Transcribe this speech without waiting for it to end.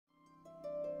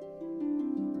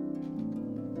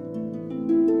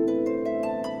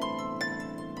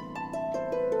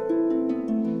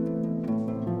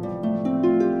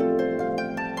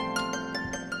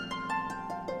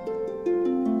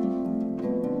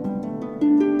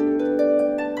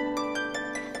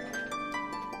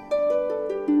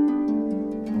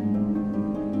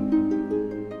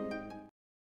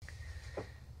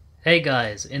Hey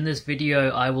guys, in this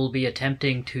video I will be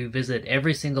attempting to visit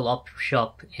every single op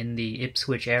shop in the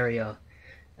Ipswich area.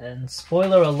 And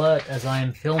spoiler alert, as I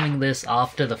am filming this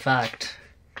after the fact,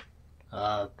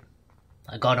 I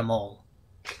got them all.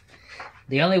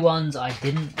 The only ones I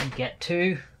didn't get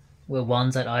to were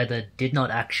ones that either did not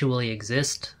actually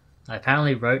exist. I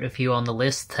apparently wrote a few on the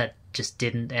list that just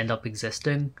didn't end up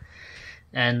existing.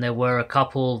 And there were a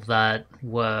couple that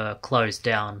were closed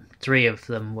down. 3 of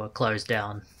them were closed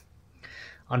down.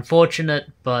 Unfortunate,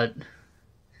 but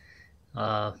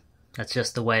that's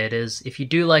just the way it is. If you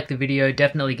do like the video,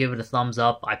 definitely give it a thumbs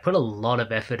up. I put a lot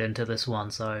of effort into this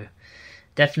one, so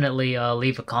definitely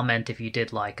leave a comment if you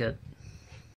did like it.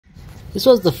 This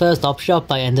was the first op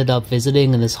shop I ended up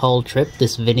visiting in this whole trip,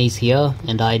 this Vinnie's here,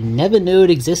 and I never knew it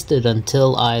existed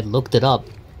until I looked it up.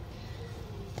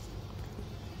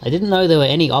 I didn't know there were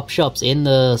any op shops in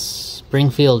the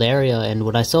Springfield area, and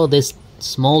when I saw this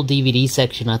small DVD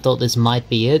section I thought this might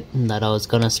be it, and that I was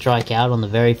gonna strike out on the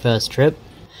very first trip.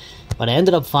 But I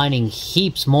ended up finding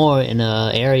heaps more in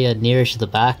an area nearest to the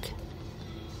back.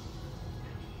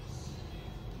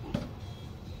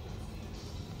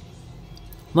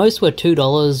 Most were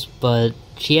 $2, but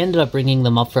she ended up bringing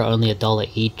them up for only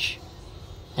 $1 each.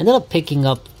 Ended up picking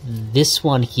up this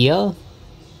one here,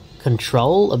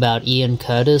 Control, about Ian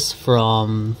Curtis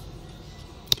from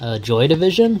Joy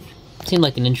Division. Seemed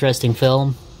like an interesting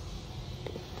film.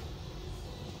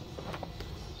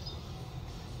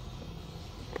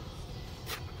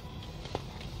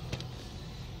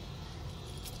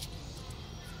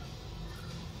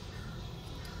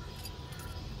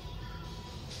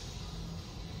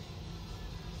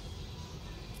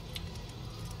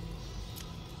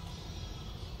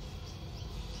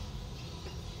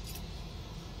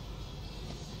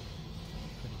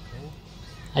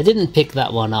 I didn't pick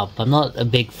that one up. I'm not a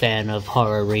big fan of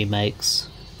horror remakes.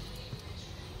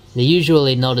 They're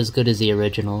usually not as good as the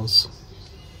originals.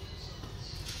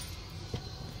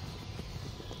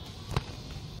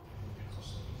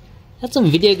 Had some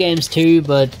video games too,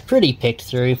 but pretty picked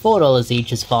through. $4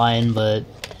 each is fine, but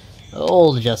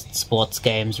all just sports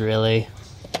games really.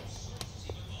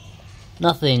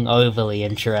 Nothing overly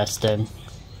interesting.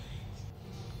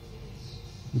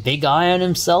 Big Iron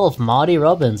himself, Marty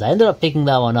Robbins. I ended up picking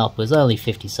that one up. It was only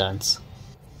 50 cents.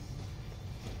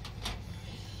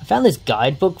 I found this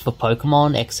guidebook for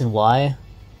Pokemon X and Y.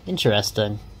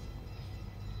 Interesting.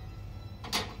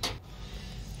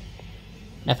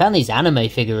 I found these anime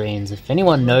figurines. If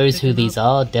anyone knows who these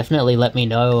are, definitely let me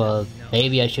know, or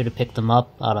maybe I should have picked them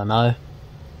up. I don't know.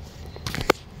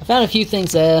 I found a few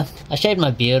things there. I shaved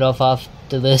my beard off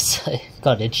after this. I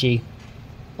got itchy.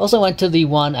 Also went to the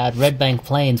one at Red Bank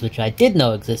Plains, which I did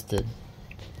know existed.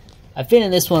 I've been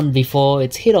in this one before.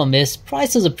 It's hit or miss.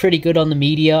 Prices are pretty good on the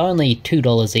media, only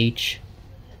 $2 each.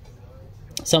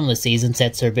 Some of the season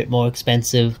sets are a bit more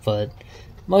expensive, but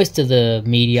most of the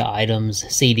media items,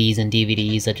 CDs and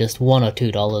DVDs, are just $1 or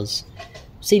 $2.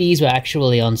 CDs were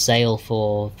actually on sale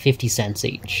for 50 cents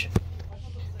each.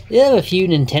 There have a few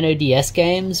Nintendo DS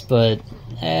games, but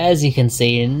as you can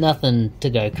see, nothing to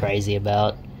go crazy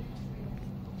about.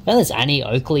 Found this Annie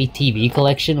Oakley TV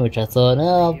collection, which I thought,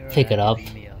 I'll pick it up.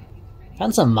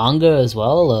 Found some manga as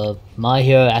well, My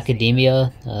Hero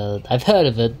Academia. I've heard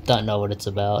of it, don't know what it's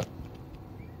about.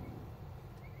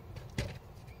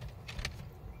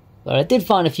 But I did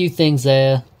find a few things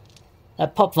there.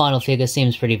 That pop vinyl figure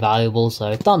seems pretty valuable,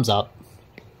 so thumbs up.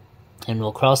 And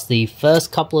we'll cross the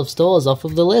first couple of stores off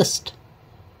of the list.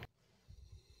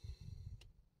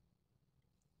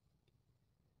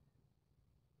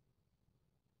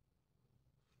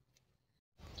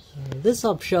 This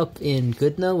op shop in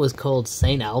Goodwill was called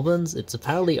St. Albans. It's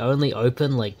apparently only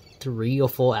open like 3 or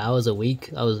 4 hours a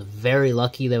week. I was very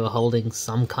lucky they were holding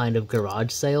some kind of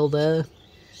garage sale there,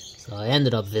 so I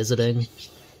ended up visiting.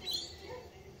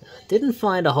 Didn't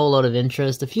find a whole lot of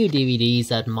interest. A few DVDs,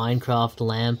 that Minecraft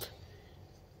lamp.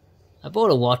 I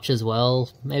bought a watch as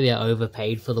well. Maybe I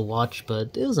overpaid for the watch,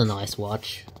 but it was a nice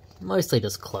watch. Mostly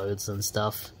just clothes and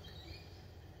stuff.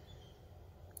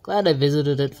 Glad I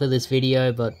visited it for this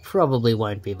video, but probably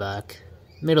won't be back.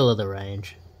 Middle of the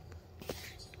range.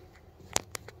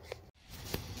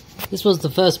 This was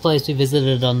the first place we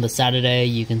visited on the Saturday.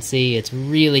 You can see it's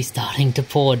really starting to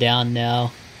pour down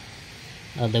now.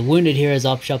 The Wounded Heroes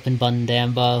op shop in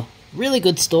Bundamba. Really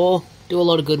good store. Do a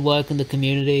lot of good work in the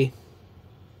community.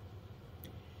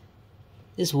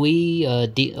 This Wii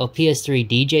or PS3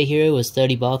 DJ Hero was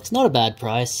 $30. Not a bad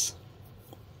price.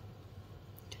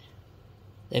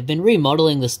 They've been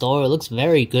remodeling the store. It looks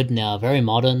very good now, very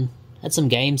modern. Had some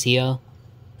games here.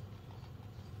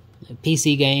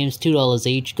 PC games, $2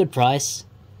 each, good price.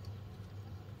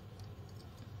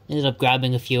 Ended up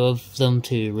grabbing a few of them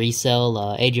to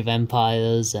resell, Age of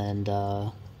Empires and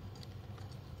the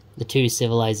 2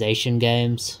 Civilization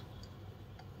games.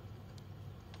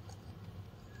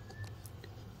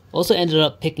 Also ended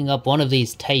up picking up one of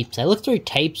these tapes. I look through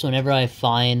tapes whenever I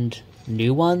find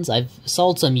new ones. I've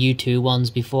sold some U2 ones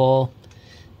before.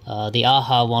 The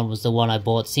AHA one was the one I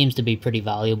bought. Seems to be pretty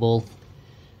valuable.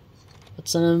 But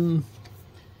some,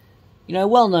 you know,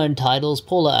 well-known titles.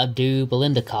 Paula Abdul,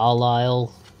 Belinda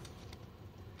Carlisle,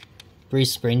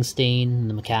 Bruce Springsteen,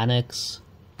 The Mechanics.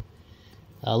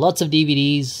 Lots of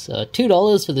DVDs.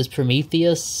 $2 for this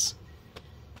Prometheus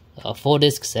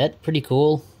 4-disc set. Pretty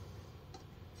cool.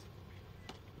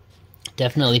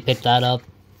 Definitely picked that up.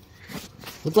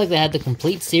 Looked like they had the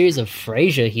complete series of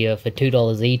Frasier here for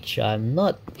 $2 each. I'm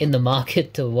not in the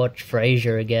market to watch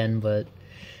Frasier again, but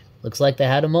looks like they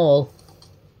had them all.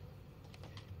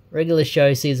 Regular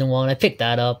Show Season 1, I picked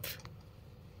that up.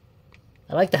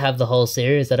 I like to have the whole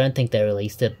series. I don't think they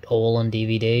released it all on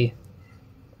DVD.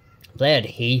 They had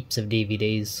heaps of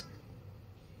DVDs.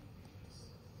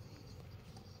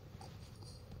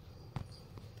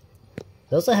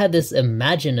 They also had this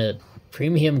Imagine It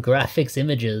premium graphics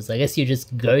images. I guess you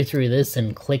just go through this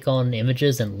and click on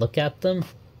images and look at them.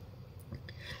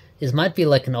 This might be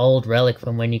like an old relic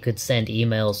from when you could send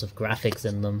emails with graphics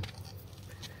in them.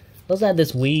 I also had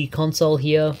this Wii console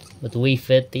here with Wii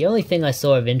Fit. The only thing I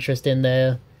saw of interest in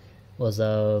there was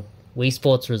a Wii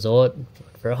Sports Resort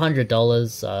for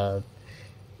 $100. A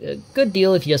good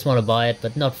deal if you just want to buy it,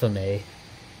 but not for me.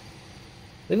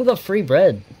 We even got free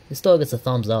bread. This store gets a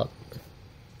thumbs up.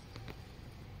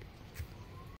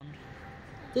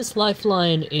 This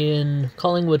lifeline in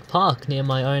Collingwood Park near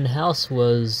my own house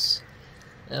was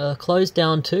closed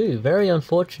down too. Very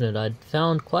unfortunate. I'd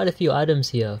found quite a few items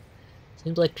here.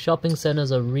 Seems like shopping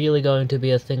centres are really going to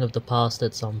be a thing of the past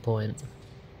at some point.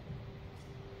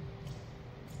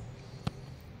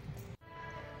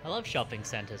 I love shopping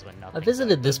centres when nothing's I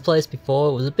visited open. This place before.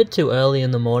 It was a bit too early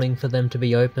in the morning for them to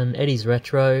be open. Eddie's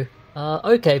Retro.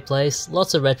 Okay place.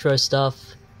 Lots of retro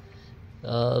stuff.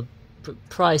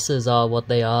 Prices are what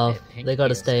they are. They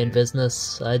gotta stay in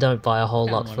business. I don't buy a whole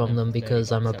lot from them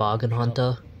because I'm a bargain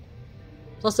hunter.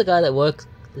 Plus the guy that works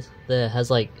there has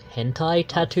like hentai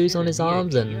tattoos on his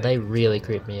arms and they really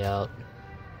creep me out.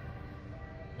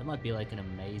 That might be like an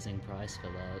amazing price for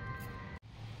that.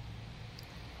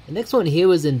 The next one here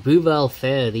was in Bouval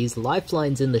Fair. These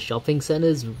lifelines in the shopping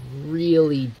centres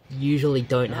really usually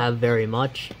don't have very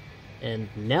much. And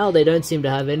now they don't seem to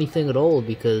have anything at all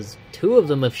because 2 of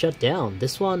them have shut down.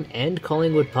 This one and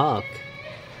Collingwood Park.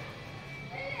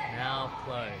 Now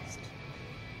closed.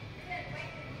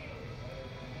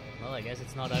 Well, I guess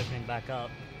it's not opening back up.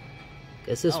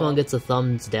 Guess this one gets a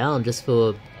thumbs down just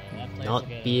for not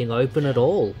being open at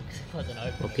all.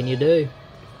 What can you do?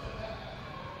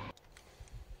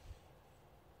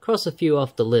 Cross a few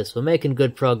off the list. We're making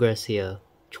good progress here.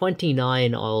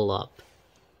 29 all up.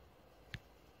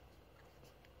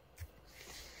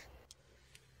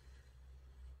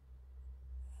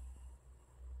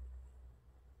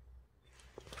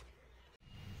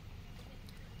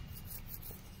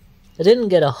 I didn't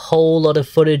get a whole lot of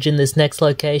footage in this next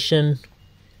location.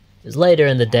 It was later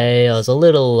in the day, I was a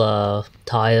little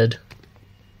tired.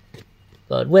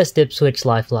 But West Ipswich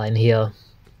Lifeline here.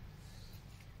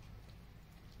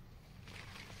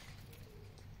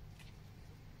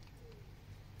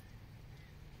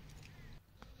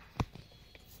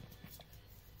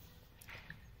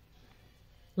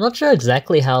 I'm not sure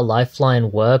exactly how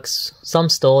Lifeline works. Some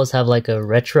stores have like a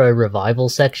retro revival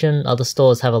section, other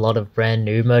stores have a lot of brand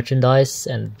new merchandise,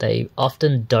 and they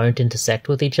often don't intersect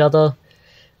with each other.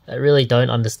 I really don't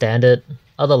understand it.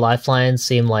 Other Lifelines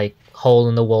seem like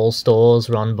hole-in-the-wall stores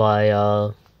run by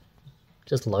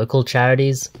just local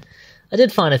charities. I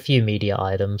did find a few media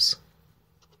items.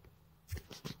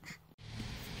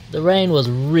 The rain was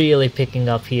really picking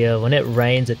up here. When it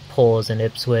rains, it pours in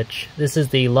Ipswich. This is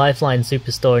the Lifeline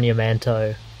Superstore in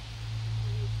Yamanto.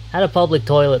 Had a public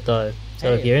toilet though,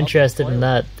 so if you're interested in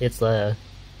that, it's there.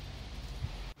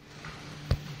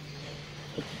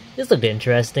 This looked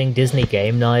interesting. Disney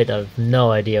Game Night. I have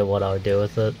no idea what I would do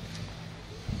with it.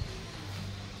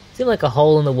 Seemed like a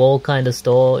hole-in-the-wall kind of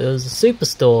store. It was a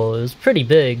superstore. It was pretty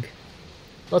big.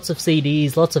 Lots of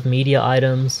CDs, lots of media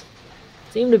items.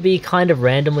 Seemed to be kind of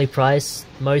randomly priced.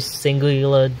 Most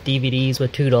singular DVDs were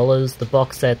 $2. The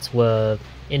box sets were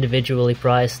individually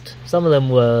priced. Some of them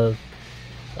were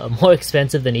more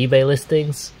expensive than eBay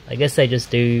listings. I guess they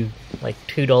just do like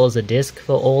 $2 a disc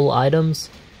for all items.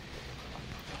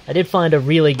 I did find a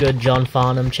really good John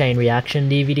Farnham Chain Reaction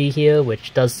DVD here,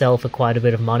 which does sell for quite a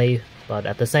bit of money, but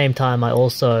at the same time I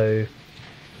also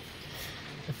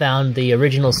found the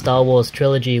original Star Wars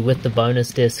trilogy with the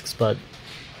bonus discs, but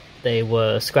they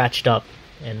were scratched up,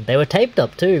 and they were taped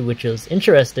up too, which was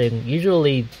interesting.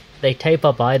 Usually they tape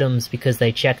up items because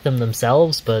they check them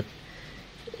themselves, but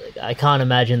I can't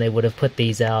imagine they would have put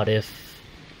these out if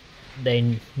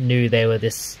they knew they were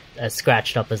this as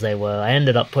scratched up as they were. I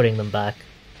ended up putting them back.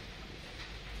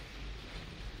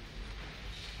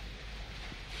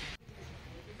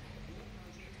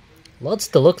 Lots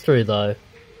to look through though.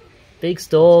 Big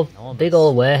store, big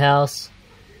old warehouse,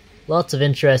 lots of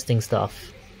interesting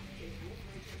stuff.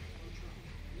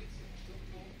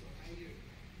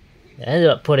 I ended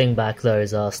up putting back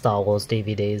those Star Wars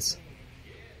DVDs.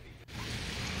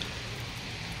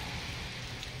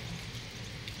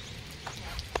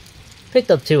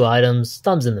 Picked up 2 items,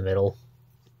 thumbs in the middle.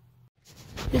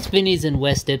 This Vinnie's in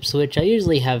West Ipswich. I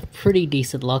usually have pretty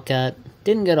decent luck at.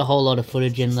 Didn't get a whole lot of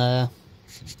footage in there.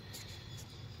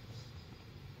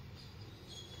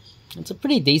 It's a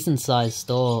pretty decent sized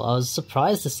store. I was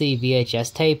surprised to see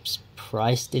VHS tapes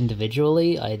priced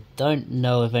individually. I don't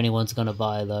know if anyone's gonna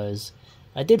buy those.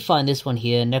 I did find this one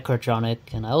here, Necrotronic,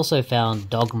 and I also found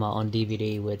Dogma on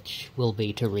DVD, which will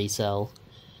be to resell.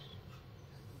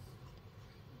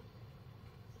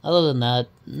 Other than that,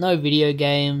 no video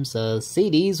games.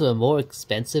 CDs were more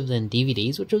expensive than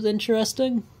DVDs, which was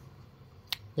interesting.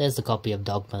 There's the copy of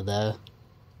Dogma there.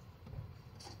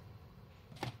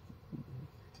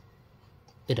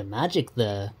 Bit of magic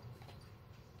there.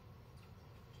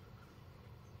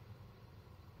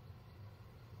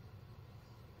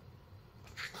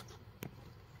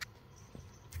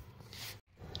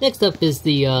 Next up is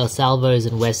the Salvos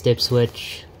in West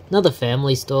Ipswich. Another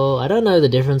family store. I don't know the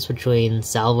difference between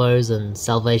Salvos and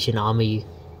Salvation Army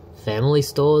family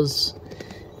stores.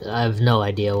 I have no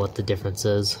idea what the difference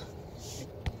is.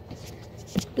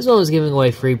 This one was giving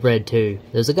away free bread too.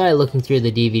 There's a guy looking through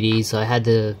the DVDs, so I had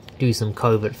to do some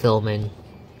covert filming.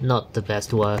 Not the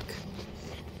best work.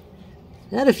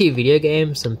 I had a few video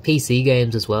games, some PC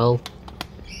games as well.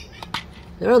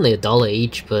 They're only $1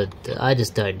 each, but I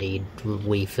just don't need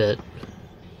Wii Fit.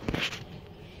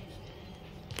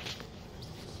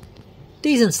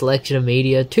 Decent selection of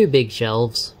media, 2 big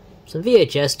shelves. Some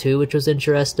VHS too, which was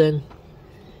interesting.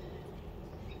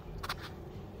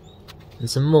 And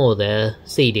some more there,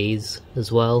 CDs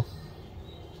as well.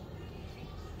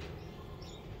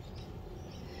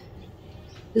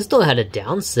 This store had a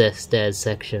downstairs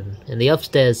section, and the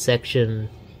upstairs section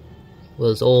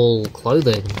was all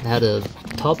clothing. It had a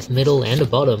top, middle, and a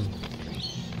bottom.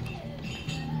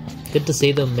 Good to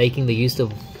see them making the use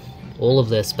of all of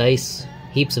their space.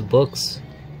 Heaps of books,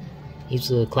 heaps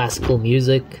of classical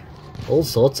music, all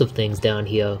sorts of things down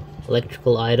here.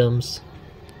 Electrical items.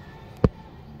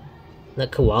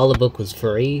 That koala book was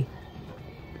free.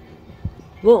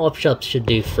 More op shops should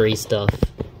do free stuff.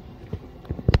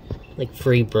 Like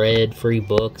free bread, free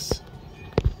books.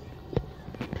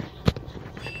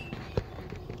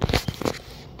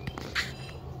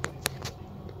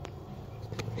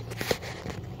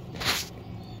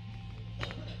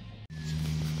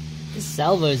 This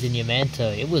Salvo's in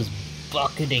Yamanto, it was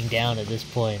bucketing down at this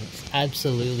point.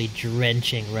 Absolutely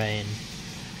drenching rain.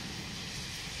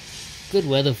 Good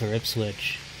weather for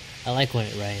Ipswich. I like when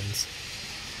it rains.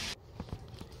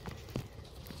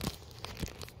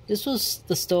 This was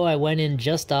the store I went in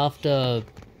just after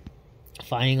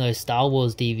finding those Star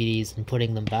Wars DVDs and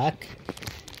putting them back.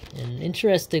 And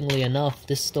interestingly enough,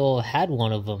 this store had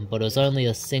one of them, but it was only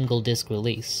a single disc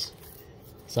release.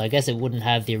 So I guess it wouldn't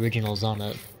have the originals on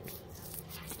it.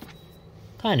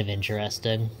 Kind of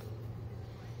interesting.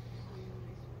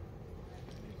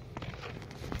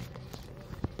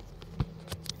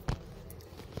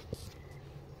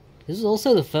 This is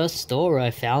also the first store where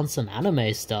I found some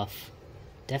anime stuff.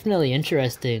 Definitely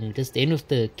interesting, just in with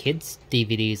the kids'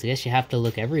 DVDs. I guess you have to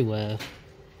look everywhere.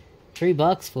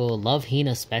 $3 for Love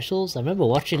Hina specials? I remember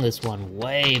watching this one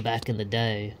way back in the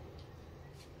day.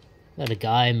 Got a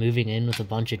guy moving in with a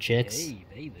bunch of chicks. Hey,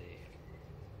 baby.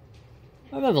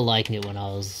 I remember liking it when I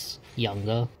was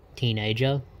younger,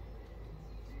 teenager.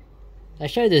 I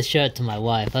showed this shirt to my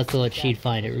wife. I thought she'd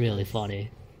find it really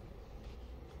funny.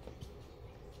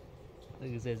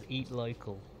 Look, it says eat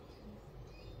local.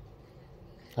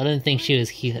 I don't think she was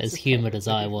as humoured as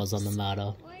I was on the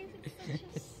matter.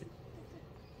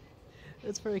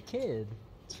 It's for a kid.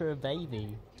 It's for a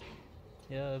baby.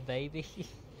 Yeah, a baby.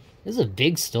 This is a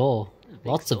big store.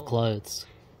 Lots store. of clothes.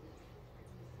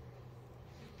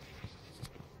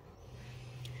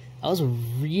 I was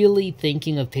really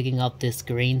thinking of picking up this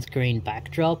green screen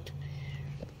backdrop.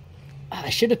 I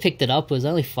should have picked it up. It was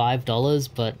only $5,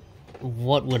 but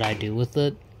what would I do with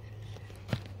it?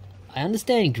 I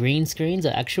understand green screens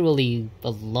are actually a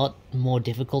lot more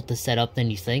difficult to set up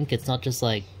than you think. It's not just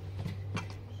like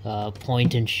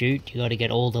point and shoot. You gotta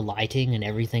get all the lighting and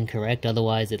everything correct,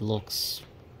 otherwise it looks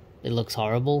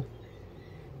horrible.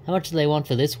 How much do they want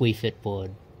for this Wii Fit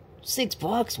board?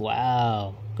 $6?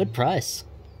 Wow, good price.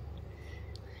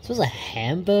 This was a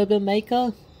hamburger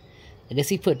maker? I guess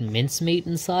he put mincemeat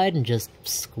inside and just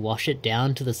squash it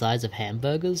down to the size of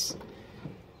hamburgers.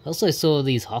 I also saw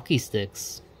these hockey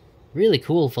sticks. Really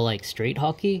cool for like street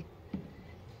hockey.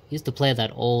 Used to play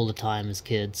that all the time as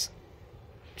kids.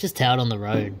 Just out on the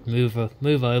road, move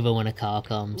over when a car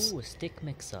comes. Ooh, a stick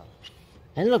mixer.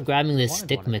 I ended up grabbing this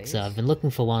stick mixer. I've been looking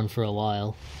for one for a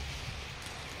while.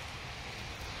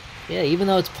 Yeah, even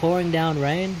though it's pouring down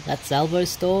rain, that Salvo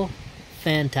store,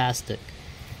 fantastic.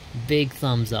 Big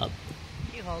thumbs up.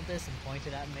 If you hold this and point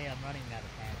it at me, I'm running out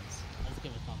of hands. Let's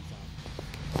give a thumbs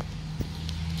up.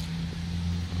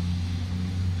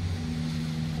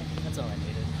 That's all I needed.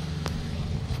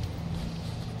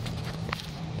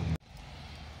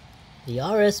 The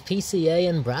RSPCA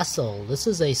in Brassel. This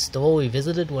is a store we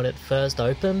visited when it first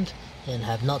opened and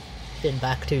have not been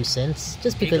back to since,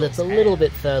 just because it's a little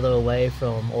bit further away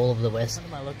from all of the west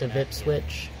of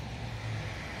Ipswich.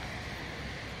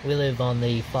 We live on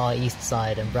the far east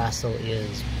side and Brassel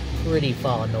is pretty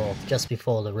far north, just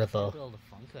before the river. Look at all the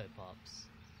Funko Pops.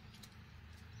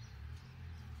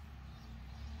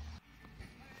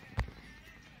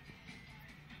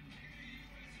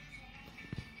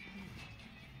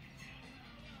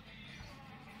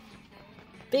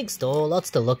 Big store, lots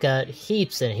to look at,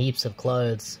 heaps and heaps of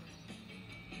clothes.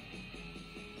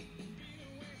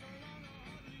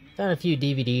 Found a few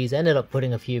DVDs, ended up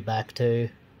putting a few back too.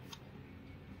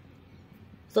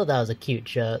 Thought that was a cute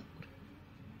shirt.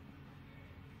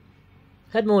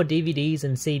 Had more DVDs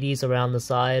and CDs around the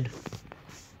side.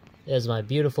 There's my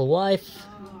beautiful wife.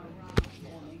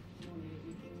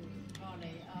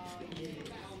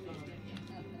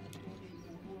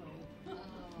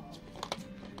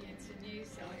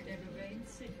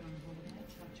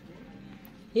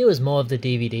 Here was more of the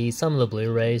DVDs, some of the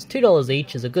Blu-rays. $2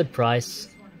 each is a good price.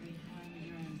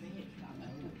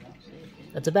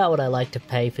 That's about what I like to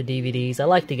pay for DVDs. I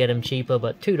like to get them cheaper,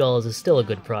 but $2 is still a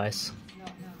good price.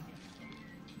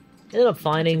 Ended up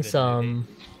finding some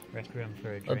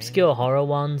obscure horror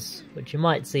ones, which you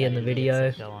might see in the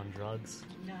video. Go on drugs.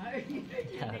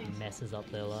 How it messes up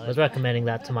their lives. I was recommending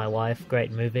that to my wife.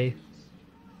 Great movie.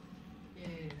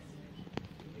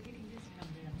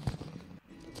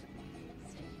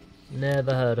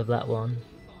 Never heard of that one.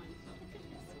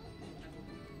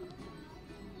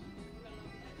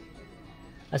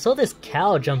 I saw this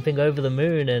cow jumping over the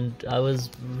moon and I was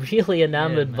really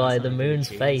enamored by the moon's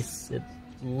face. It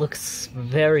looks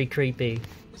very creepy.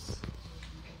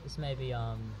 This may be,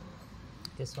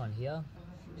 this one here.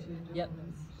 Yep.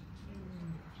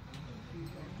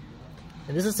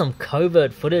 And this is some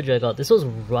covert footage I got. This was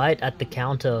right at the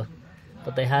counter.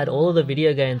 But they had all of the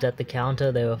video games at the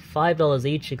counter. They were $5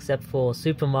 each except for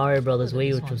Super Mario Bros.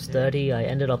 Wii, which was $30. I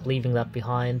ended up leaving that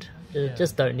behind.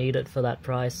 Just don't need it for that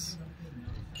price.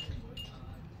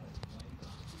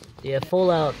 Yeah,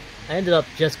 Fallout, I ended up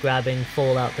just grabbing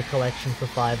Fallout the collection for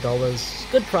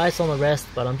 $5. Good price on the rest,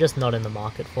 but I'm just not in the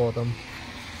market for them.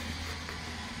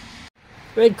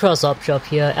 Red Cross Op Shop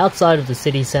here, outside of the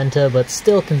city centre, but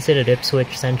still considered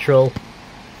Ipswich Central.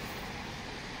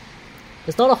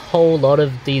 There's not a whole lot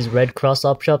of these Red Cross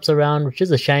Op Shops around, which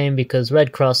is a shame because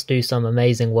Red Cross do some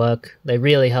amazing work. They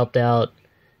really helped out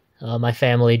my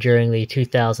family during the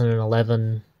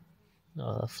 2011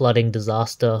 flooding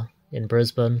disaster in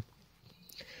Brisbane.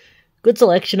 Good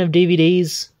selection of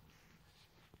DVDs.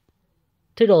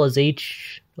 $2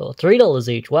 each, or $3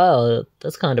 each. Wow,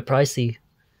 that's kind of pricey.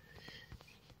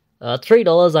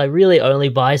 $3, I really only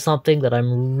buy something that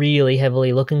I'm really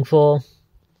heavily looking for.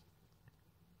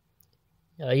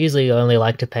 I usually only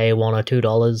like to pay $1 or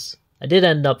 $2. I did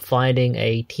end up finding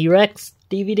a T-Rex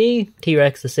DVD.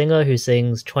 T-Rex the singer who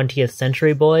sings 20th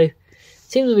Century Boy.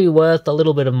 Seems to be worth a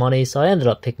little bit of money, so I ended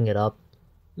up picking it up.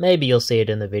 Maybe you'll see it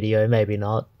in the video, maybe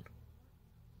not.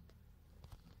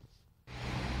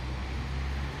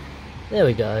 There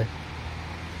we go.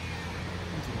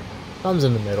 Thumbs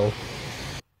in the middle.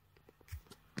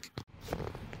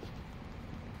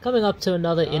 Coming up to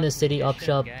another inner city op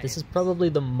shop. This is probably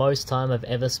the most time I've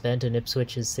ever spent in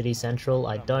Ipswich's city central.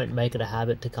 I don't make it a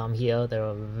habit to come here. There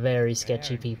are very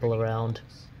sketchy people around.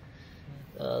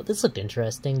 This looked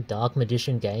interesting. Dark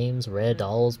Magician Games, Rare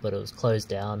Dolls, but it was closed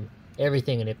down.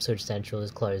 Everything in Ipswich Central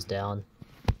is closed down.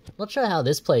 Not sure how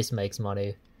this place makes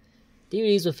money.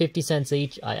 DVDs were 50 cents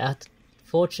each.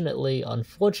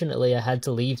 Unfortunately, I had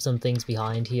to leave some things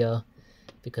behind here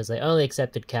because they only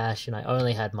accepted cash and I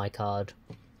only had my card.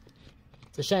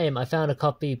 It's a shame. I found a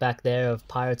copy back there of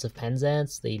Pirates of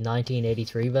Penzance, the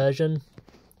 1983 version.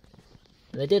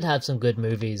 They did have some good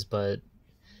movies, but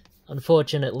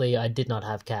unfortunately, I did not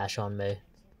have cash on me.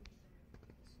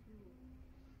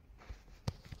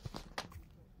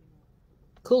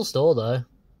 Cool store though.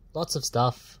 Lots of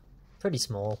stuff. Pretty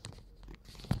small.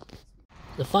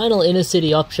 The final inner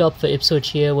city op shop for Ipswich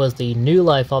here was the New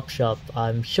Life op shop.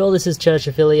 I'm sure this is church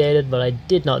affiliated, but I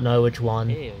did not know which one.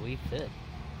 Hey, we fit.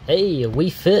 Hey, we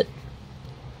fit!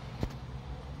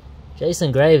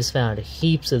 Jason Graves found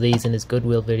heaps of these in his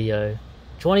Goodwill video.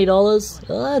 $20?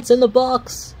 Oh, it's in the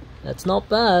box! That's not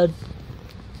bad.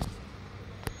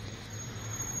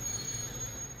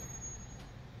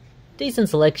 Decent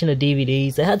selection of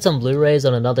DVDs. They had some Blu-rays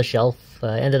on another shelf.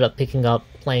 I ended up picking up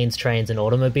Planes, Trains and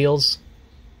Automobiles.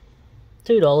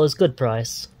 $2, good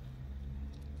price.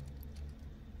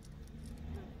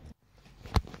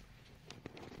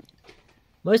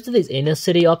 Most of these inner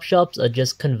city op shops are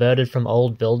just converted from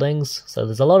old buildings, so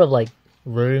there's a lot of like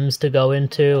rooms to go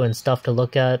into and stuff to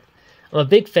look at. I'm a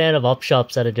big fan of op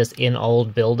shops that are just in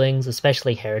old buildings,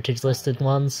 especially heritage listed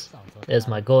ones. There's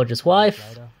my gorgeous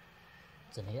wife.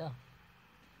 What's in here?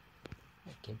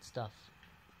 Kid stuff.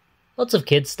 Lots of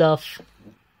kid stuff.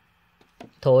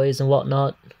 Toys and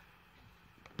whatnot.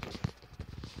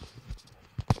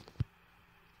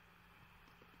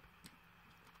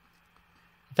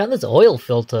 I found this oil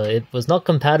filter. It was not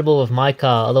compatible with my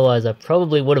car, otherwise I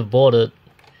probably would have bought it.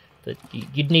 But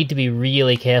you'd need to be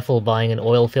really careful buying an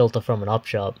oil filter from an op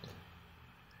shop.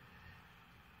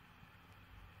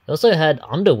 They also had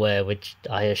underwear, which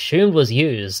I assumed was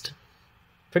used.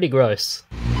 Pretty gross.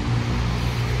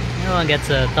 Everyone gets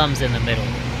a thumbs in the middle.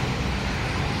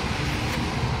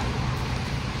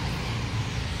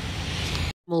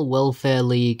 Animal Welfare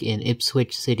League in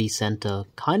Ipswich City Centre.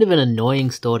 Kind of an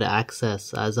annoying store to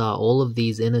access, as are all of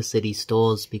these inner city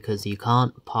stores, because you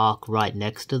can't park right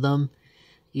next to them.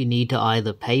 You need to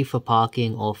either pay for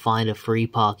parking or find a free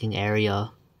parking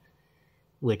area,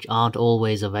 which aren't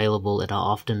always available and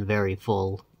are often very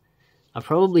full. I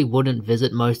probably wouldn't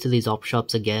visit most of these op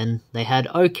shops again. They had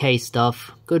okay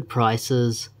stuff, good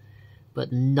prices,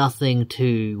 but nothing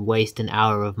to waste an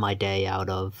hour of my day out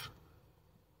of.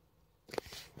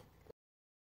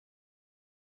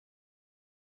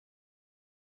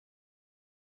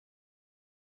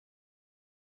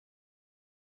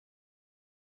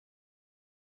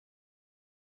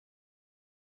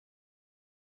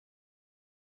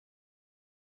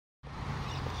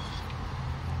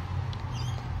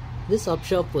 This op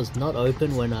shop was not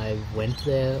open when I went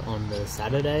there on the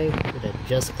Saturday. It had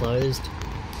just closed.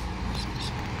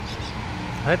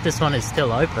 I hope this one is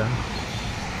still open.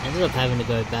 I ended up having to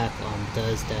go back on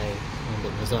Thursday and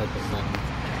it was open then.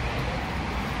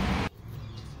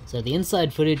 So the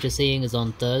inside footage you're seeing is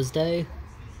on Thursday.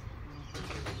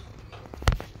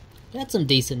 They had some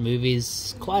decent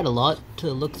movies, quite a lot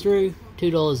to look through.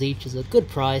 $2 each is a good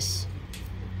price.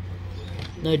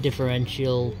 No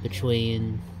differential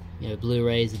between, you know,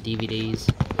 Blu-rays and DVDs.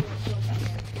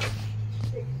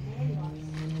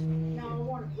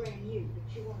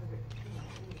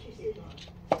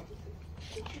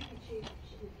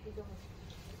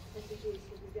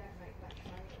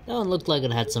 That one looked like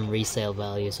it had some resale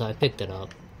value, so I picked it up.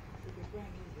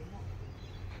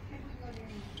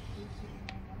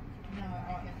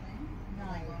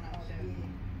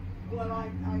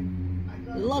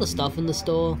 There's a lot of stuff in the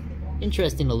store.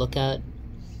 Interesting to look at.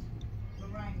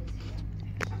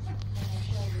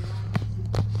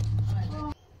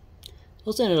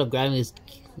 Also ended up grabbing this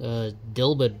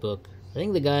Dilbert book. I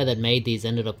think the guy that made these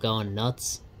ended up going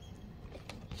nuts.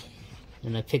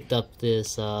 And I picked up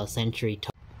this Century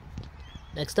Top.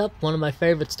 Next up, one of my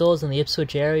favourite stores in the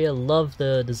Ipswich area. Love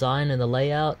the design and the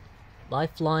layout.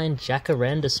 Lifeline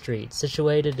Jacaranda Street,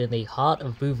 situated in the heart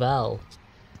of Bouval.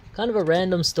 Kind of a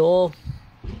random store.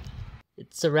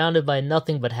 It's surrounded by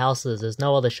nothing but houses. There's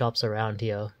no other shops around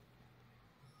here.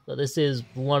 But this is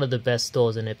one of the best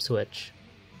stores in Ipswich.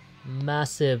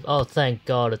 Massive, oh thank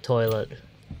god, a toilet.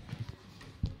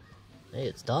 Hey,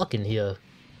 it's dark in here.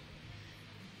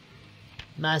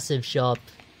 Massive shop,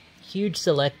 huge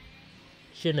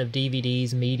selection of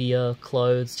DVDs, media,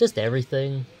 clothes, just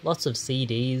everything. Lots of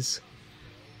CDs.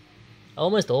 I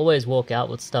almost always walk out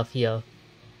with stuff here.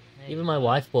 Even my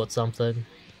wife bought something.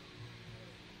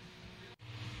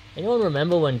 Anyone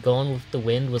remember when Gone with the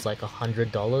Wind was like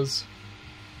 $100?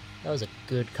 That was a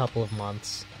good couple of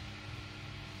months.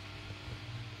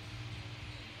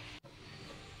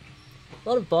 A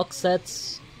lot of box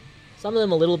sets, Some of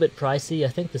them a little bit pricey. I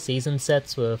think the season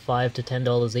sets were $5 to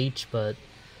 $10 each, but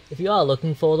if you are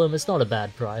looking for them, it's not a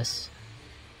bad price.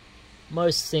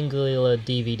 Most singular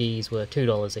DVDs were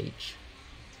 $2 each.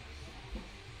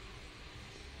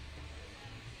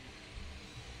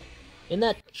 In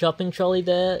that shopping trolley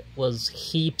there was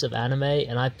heaps of anime,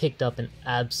 and I picked up an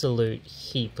absolute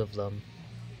heap of them.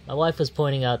 My wife was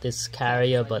pointing out this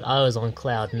carrier, but I was on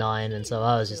cloud 9, and so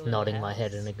I was just nodding my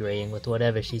head and agreeing with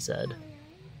whatever she said.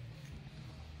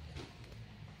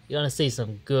 You're gonna see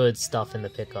some good stuff in the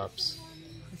pickups.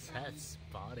 What's that,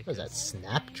 Spartacus? What is that,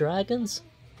 Snapdragons?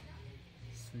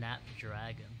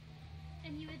 Snapdragon.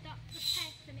 And you adopt the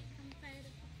pet and it comes out of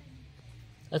the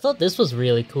thing. I thought this was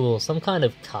really cool. Some kind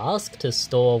of cask to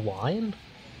store wine?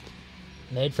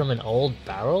 Made from an old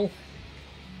barrel?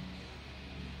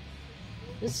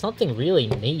 This is something really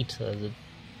neat.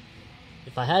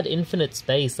 If I had infinite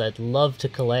space, I'd love to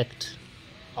collect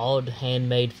odd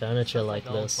handmade furniture like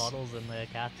this. Old bottles in there,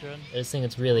 Catherine. I just think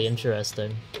it's really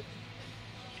interesting.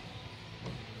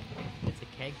 It's a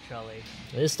keg trolley.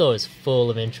 This store is full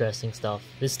of interesting stuff.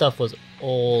 This stuff was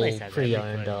all Place has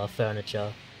pre-owned everything.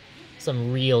 furniture.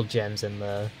 Some real gems in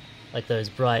there, like those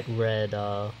bright red,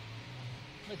 Look,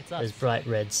 it's us. those bright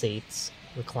red seats,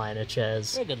 recliner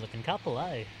chairs. We're a good-looking couple,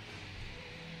 eh?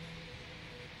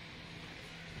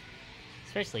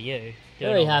 Especially you. doing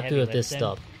Very all the happy heavy with this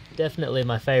lifting. stop. Definitely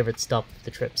my favourite stop of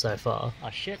the trip so far. Oh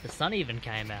shit, the sun even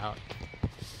came out.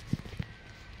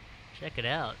 Check it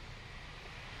out.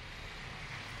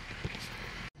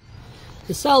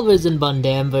 The Salvos in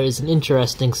Bundamba is an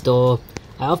interesting store.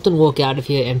 I often walk out of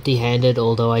here empty-handed,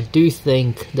 although I do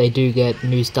think they do get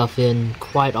new stuff in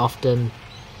quite often.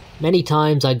 Many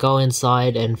times I go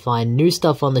inside and find new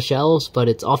stuff on the shelves, but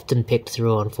it's often picked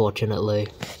through, unfortunately.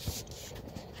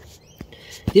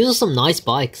 These are some nice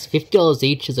bikes. $50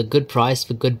 each is a good price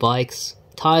for good bikes.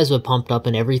 Tires were pumped up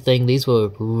and everything. These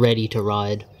were ready to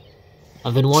ride.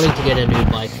 I've been wanting to get a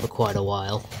new bike for quite a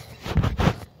while.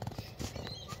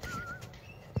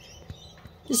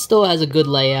 This store has a good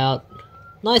layout.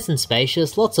 Nice and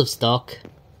spacious, lots of stock.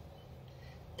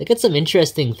 They get some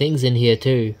interesting things in here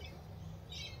too.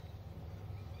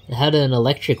 They had an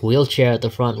electric wheelchair at the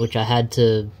front, which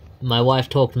my wife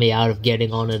talked me out of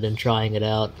getting on it and trying it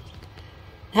out.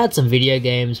 Had some video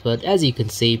games, but as you can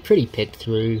see, pretty picked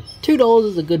through. $2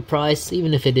 is a good price,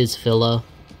 even if it is filler.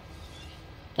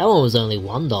 That one was only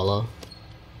 $1.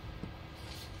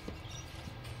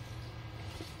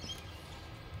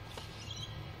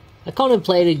 I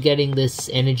contemplated getting this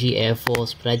Energy Air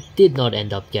Force, but I did not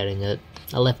end up getting it.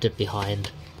 I left it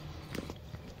behind.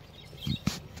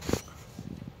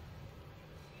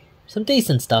 Some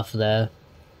decent stuff there.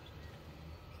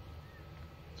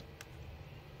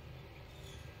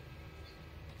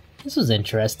 This was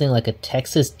interesting, like a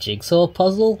Texas jigsaw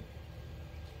puzzle.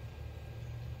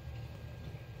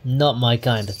 Not my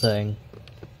kind of thing.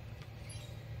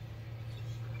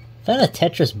 Found a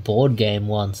Tetris board game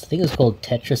once. I think it was called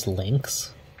Tetris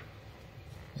Lynx.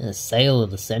 A sale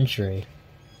of the century.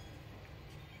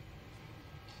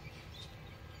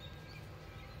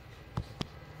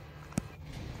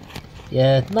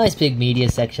 Yeah, nice big media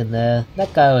section there.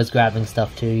 That guy was grabbing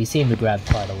stuff too. He seemed to grab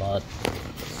quite a lot.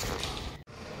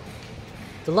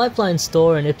 The Lifeline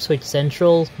store in Ipswich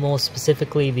Central, more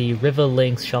specifically the River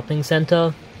Links shopping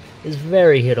centre, is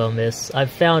very hit or miss. I've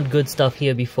found good stuff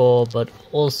here before, but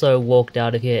also walked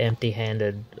out of here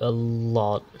empty-handed a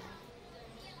lot.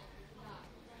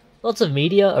 Lots of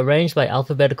media arranged by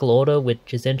alphabetical order,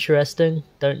 which is interesting.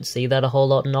 Don't see that a whole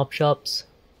lot in op shops.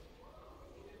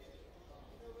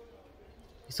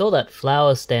 You saw that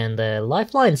flower stand there.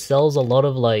 Lifeline sells a lot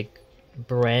of, like,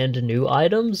 brand new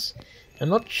items. I'm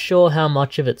not sure how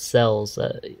much of it sells.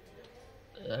 I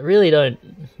really don't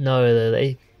know.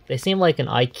 They seem like an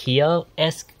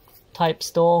IKEA-esque type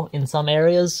store in some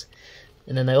areas.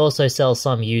 And then they also sell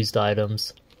some used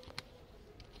items.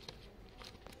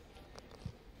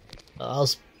 I'll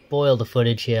spoil the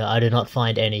footage here. I do not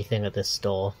find anything at this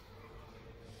store.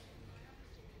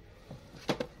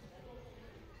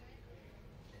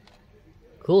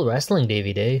 Cool wrestling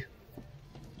DVD.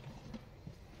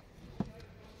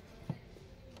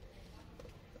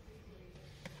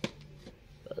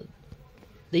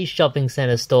 These shopping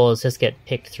center stores just get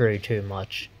picked through too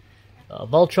much.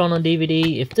 Voltron on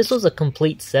DVD, if this was a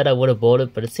complete set I would have bought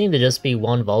it, but it seemed to just be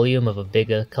one volume of a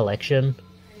bigger collection.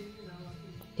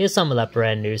 Here's some of that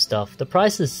brand new stuff. The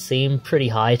prices seem pretty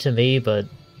high to me, but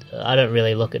I don't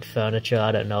really look at furniture.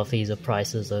 I don't know if these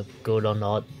prices are good or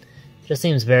not. Just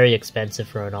seems very expensive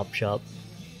for an op shop.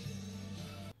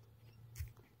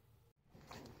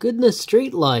 Goodness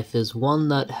Street Life is one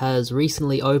that has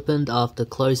recently opened after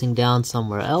closing down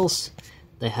somewhere else.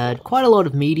 They had quite a lot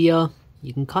of media.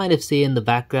 You can kind of see in the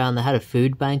background they had a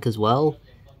food bank as well.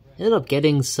 Ended up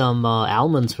getting some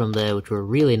almonds from there, which were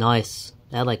really nice.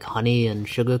 They had like honey and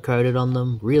sugar coated on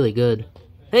them. Really good.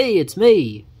 Hey, it's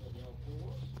me!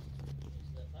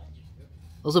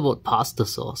 Also bought pasta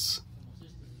sauce.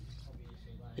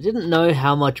 I didn't know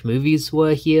how much movies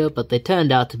were here, but they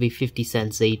turned out to be 50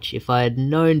 cents each. If I had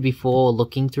known before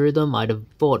looking through them, I'd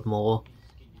have bought more.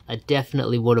 I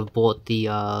definitely would have bought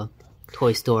the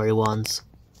Toy Story ones.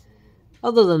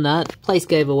 Other than that, place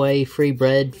gave away free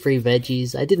bread, free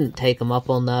veggies. I didn't take them up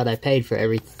on that. I paid for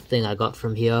everything I got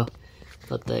from here.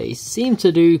 But they seem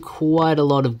to do quite a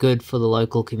lot of good for the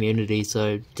local community,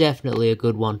 so definitely a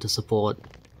good one to support.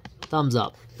 Thumbs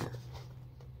up.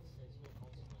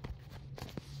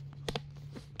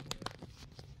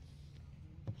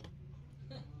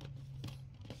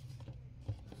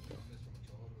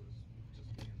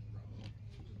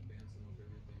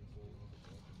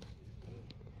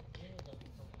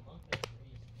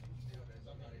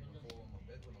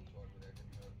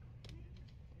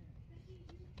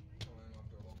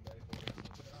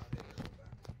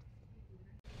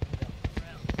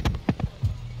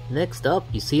 Next up,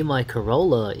 you see my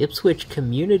Corolla Ipswich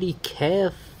Community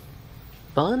Care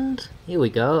Fund? Here we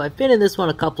go. I've been in this one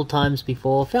a couple times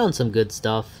before, found some good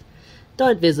stuff.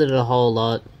 Don't visit it a whole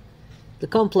lot. The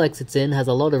complex it's in has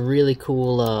a lot of really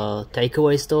cool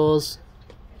takeaway stores.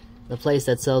 The place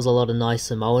that sells a lot of nice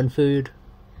Samoan food.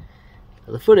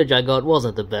 The footage I got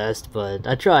wasn't the best, but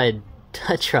I tried.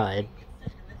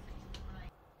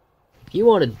 If you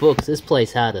wanted books, this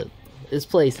place had it. This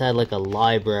place had like a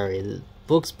library. The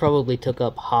books probably took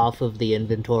up half of the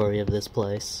inventory of this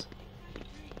place.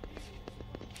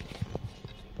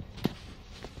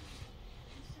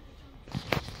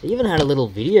 They even had a little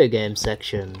video game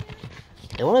section.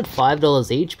 They wanted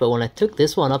 $5 each, but when I took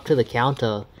this one up to the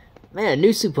counter, man,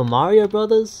 new Super Mario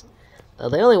Brothers?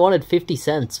 They only wanted 50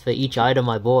 cents for each item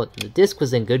I bought. The disc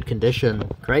was in good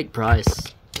condition. Great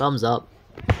price. Thumbs up.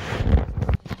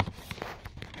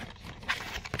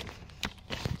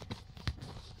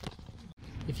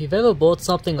 If you've ever bought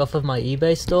something off of my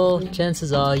eBay store,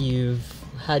 chances are you've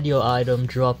had your item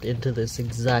dropped into this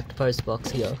exact post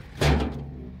box here.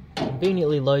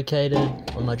 Conveniently located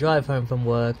on my drive home from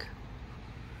work.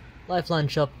 Lifeline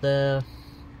shop there.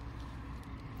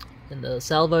 And the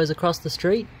salvos across the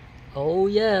street. Oh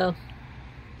yeah.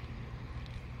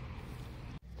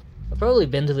 I've probably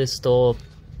been to this store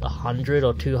 100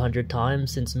 or 200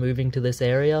 times since moving to this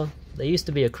area. They used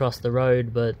to be across the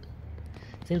road, but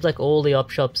seems like all the op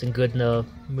shops in Goodna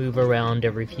move around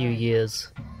every few years.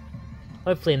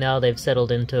 Hopefully now they've settled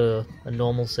into a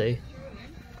normalcy.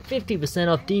 50%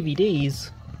 off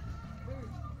DVDs?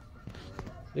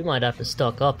 We might have to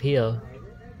stock up here.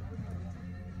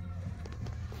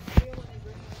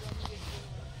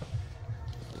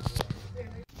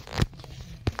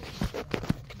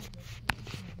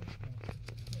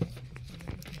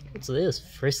 What's this?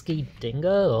 Frisky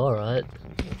Dingo? Alright.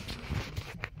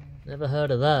 Never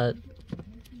heard of that.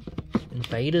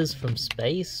 Invaders from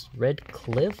Space? Red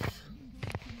Cliff?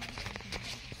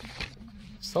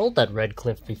 Sold that Red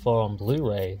Cliff before on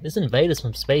Blu-ray. This Invaders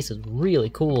from Space is really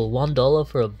cool. $1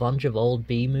 for a bunch of old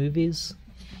B movies.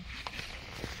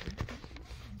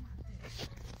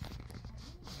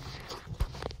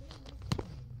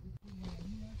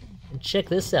 And check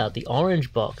this out, the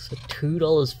orange box for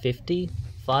 $2.50,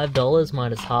 $5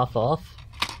 minus half off.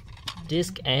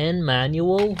 Disc and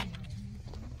manual.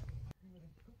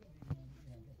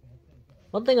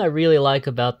 One thing I really like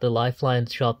about the Lifeline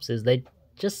shops is they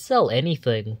just sell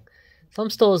anything. Some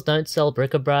stores don't sell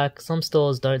bric-a-brac, some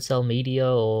stores don't sell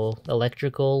media or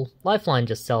electrical. Lifeline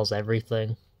just sells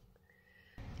everything.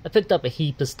 I picked up a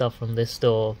heap of stuff from this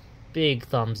store. Big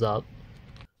thumbs up.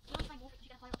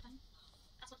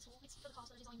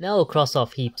 Now we'll cross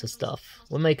off heaps of stuff.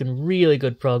 We're making really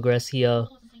good progress here.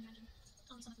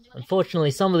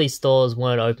 Unfortunately, some of these stores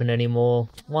weren't open anymore.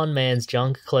 One Man's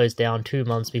Junk closed down 2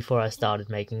 months before I started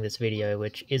making this video,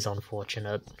 which is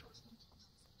unfortunate.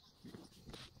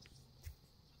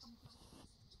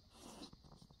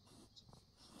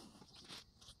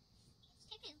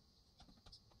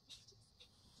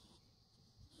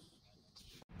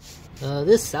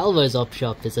 This Salvo's op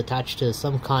shop is attached to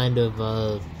some kind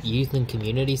of youth and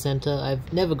community center.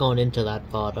 I've never gone into that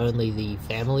part, only the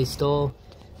family store.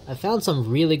 I found some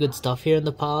really good stuff here in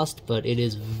the past, but it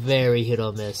is very hit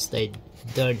or miss. They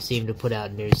don't seem to put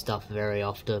out new stuff very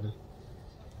often.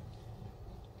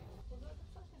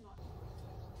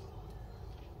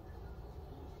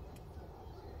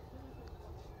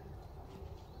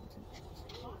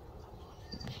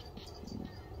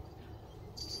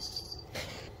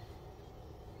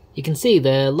 You can see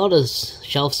there are a lot of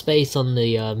shelf space on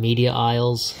the media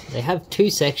aisles. They have 2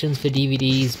 sections for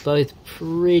DVDs, both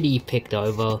pretty picked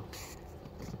over.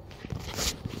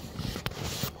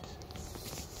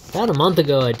 About a month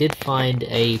ago I did find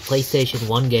a PlayStation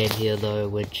 1 game here though,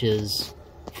 which is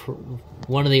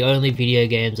one of the only video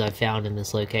games I've found in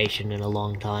this location in a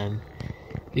long time.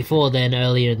 Before then,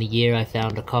 earlier in the year, I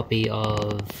found a copy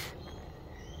of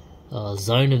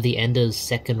Zone of the Ender's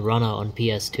Second Runner on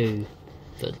PS2,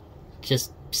 but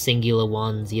just singular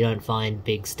ones. You don't find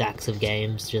big stacks of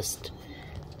games, just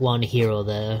one here or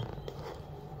there.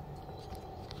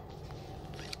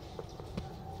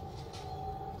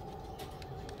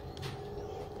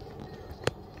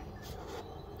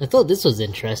 I thought this was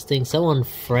interesting. Someone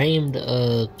framed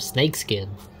a snakeskin.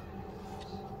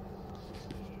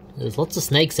 There's lots of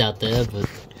snakes out there, but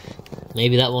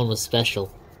maybe that one was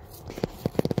special.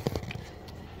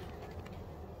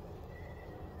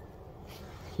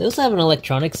 They also have an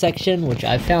electronics section, which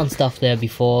I've found stuff there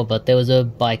before, but there was a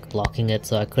bike blocking it,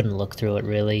 so I couldn't look through it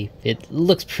really. It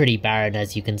looks pretty barren,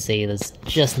 as you can see. There's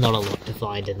just not a lot to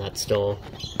find in that store.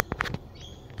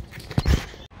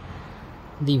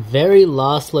 The very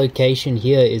last location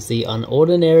here is the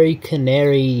Unordinary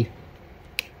Canary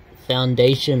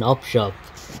Foundation op shop.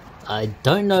 I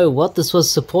don't know what this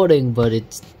was supporting, but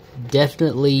it's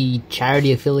definitely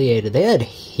charity affiliated. They had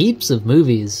heaps of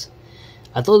movies.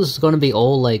 I thought this was going to be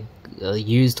all like a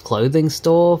used clothing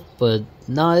store, but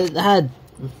no, it had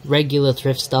regular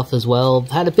thrift stuff as well.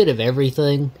 Had a bit of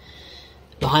everything.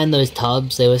 Behind those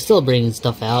tubs, they were still bringing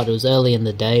stuff out. It was early in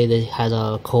the day. They had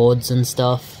cords and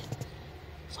stuff.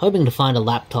 I was hoping to find a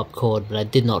laptop cord, but I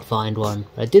did not find one.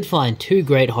 I did find 2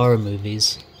 great horror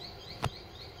movies.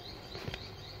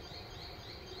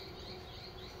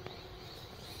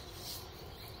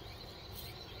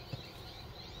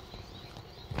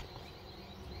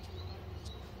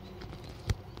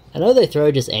 I know they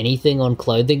throw just anything on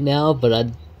clothing now, but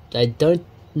I don't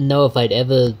know if I'd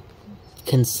ever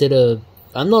consider...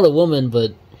 I'm not a woman,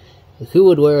 but who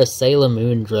would wear a Sailor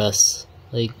Moon dress?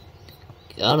 Like,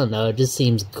 I don't know, it just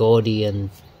seems gaudy and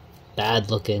bad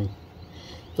looking.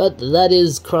 But that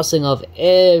is crossing off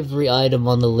every item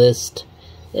on the list.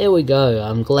 There we go,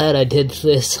 I'm glad I did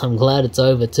this, I'm glad it's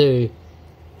over too.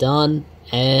 Done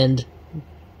and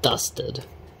dusted.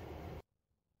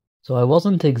 So I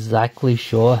wasn't exactly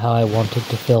sure how I wanted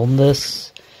to film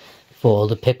this for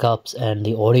the pickups and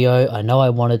the audio. I know I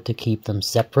wanted to keep them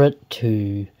separate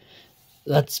to...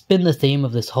 That's been the theme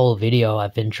of this whole video.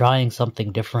 I've been trying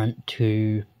something different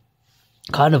to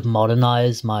kind of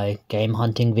modernize my game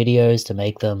hunting videos to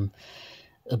make them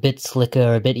a bit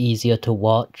slicker, a bit easier to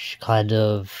watch, kind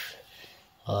of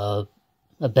a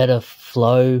better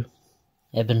flow,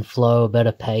 ebb and flow, a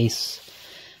better pace.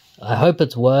 I hope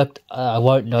it's worked. I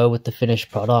won't know with the finished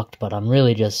product, but I'm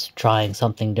really just trying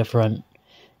something different.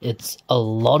 It's a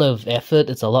lot of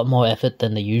effort, it's a lot more effort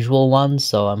than the usual ones,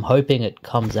 so I'm hoping it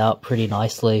comes out pretty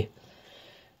nicely.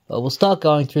 But we'll start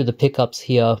going through the pickups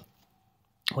here.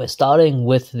 We're starting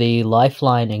with the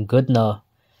Lifeline in Goodwill.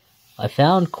 I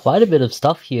found quite a bit of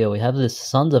stuff here. We have this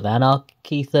Sons of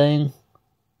Anarchy thing.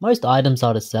 Most items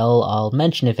are to sell. I'll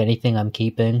mention if anything I'm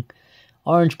keeping.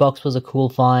 Orange Box was a cool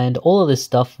find. All of this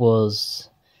stuff was...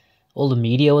 all the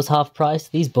media was half price.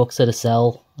 These books are to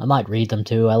sell. I might read them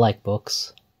too, I like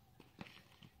books.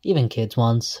 Even kids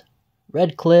ones.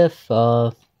 Red Cliff,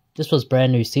 this was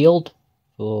brand new sealed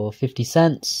for 50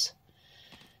 cents.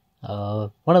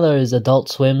 One of those Adult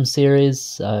Swim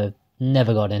series,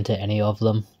 never got into any of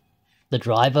them. The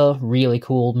Driver, really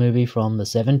cool movie from the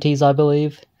 70s, I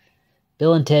believe.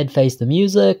 Bill and Ted Face the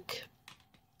Music.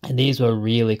 And these were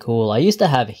really cool. I used to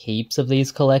have heaps of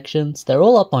these collections. They're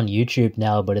all up on YouTube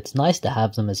now, but it's nice to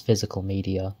have them as physical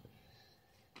media.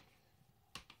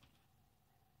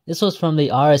 This was from the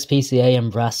RSPCA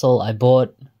in Brassel. I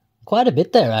bought quite a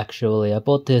bit there, actually. I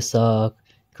bought this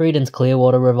Creedence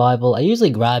Clearwater Revival. I usually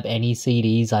grab any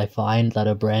CDs I find that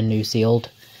are brand new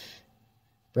sealed.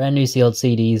 Brand new sealed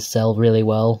CDs sell really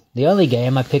well. The only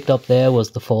game I picked up there was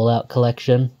the Fallout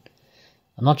collection.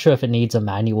 I'm not sure if it needs a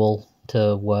manual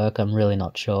to work, I'm really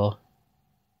not sure.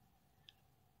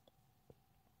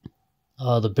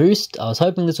 The Boost, I was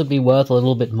hoping this would be worth a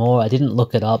little bit more. I didn't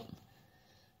look it up.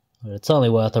 But it's only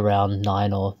worth around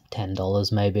 $9 or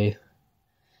 $10 maybe.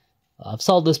 I've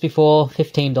sold this before,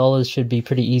 $15 should be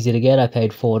pretty easy to get. I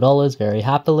paid $4 very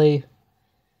happily.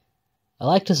 I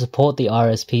like to support the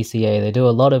RSPCA, they do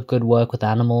a lot of good work with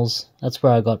animals. That's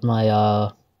where I got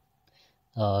my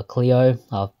Cleo,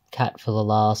 our cat for the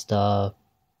last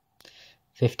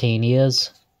 15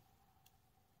 years.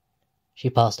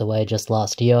 She passed away just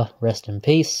last year, rest in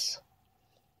peace.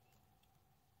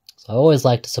 So I always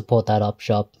like to support that op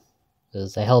shop,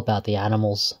 because they help out the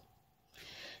animals.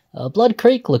 Blood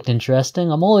Creek looked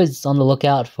interesting. I'm always on the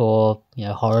lookout for,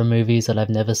 horror movies that I've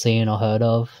never seen or heard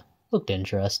of. Looked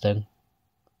interesting.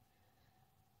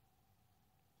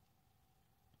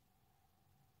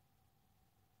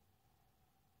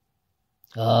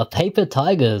 Paper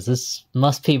Tigers. This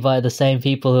must be by the same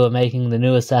people who are making the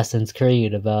new Assassin's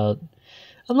Creed about...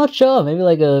 I'm not sure, maybe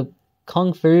like a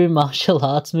Kung Fu martial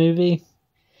arts movie?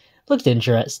 Looked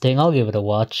interesting, I'll give it a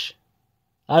watch.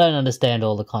 I don't understand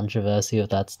all the controversy of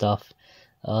that stuff.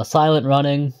 Silent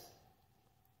Running.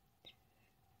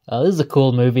 This is a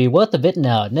cool movie. Worth a bit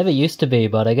now. It never used to be,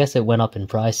 but I guess it went up in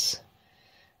price.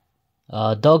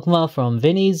 Dogma from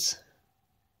Vinnie's.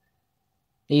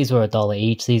 These were $1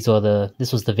 each.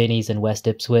 This was the Vinnie's in West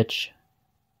Ipswich.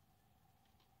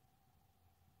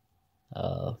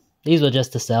 These were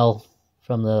just to sell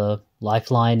from the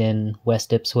Lifeline in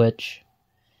West Ipswich.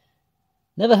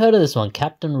 Never heard of this one,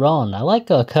 Captain Ron. I like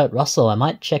Kurt Russell. I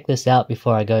might check this out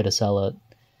before I go to sell it.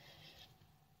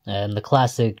 And the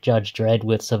classic Judge Dredd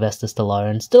with Sylvester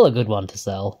Stallone. Still a good one to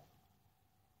sell.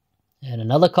 And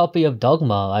another copy of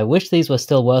Dogma. I wish these were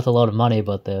still worth a lot of money,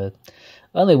 but they're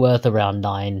only worth around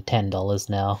 $9, $10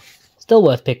 now. Still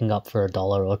worth picking up for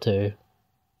 $1 or $2.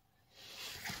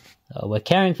 We're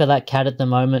caring for that cat at the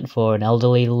moment for an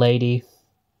elderly lady.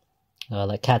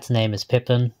 That cat's name is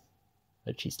Pippin,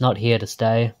 but she's not here to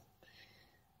stay.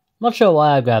 Not sure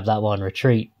why I grabbed that one,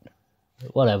 Retreat.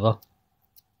 But whatever.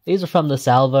 These are from the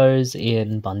Salvos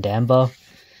in Bundamba.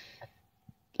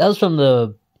 That was from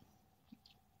the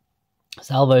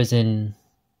Salvos in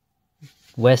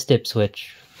West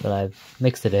Ipswich, but I've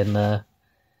mixed it in there.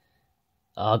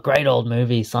 Great old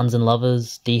movie, Sons and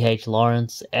Lovers, D.H.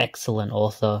 Lawrence, excellent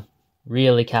author.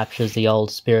 Really captures the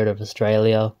old spirit of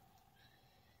Australia.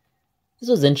 This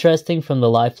was interesting from the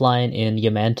Lifeline in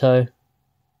Yamato.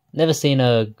 Never seen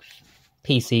a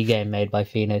PC game made by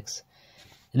Phoenix.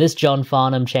 And this John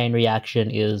Farnham Chain Reaction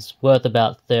is worth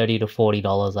about $30 to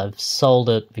 $40. I've sold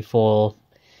it before,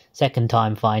 second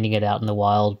time finding it out in the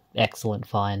wild. Excellent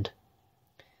find.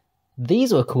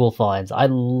 These were cool finds. I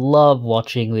love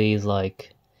watching these,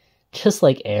 just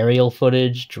aerial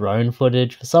footage, drone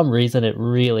footage. For some reason it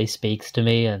really speaks to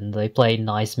me, and they play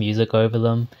nice music over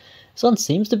them. This one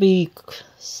seems to be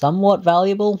somewhat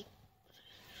valuable.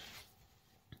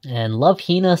 And Love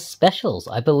Hina Specials.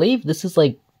 I believe this is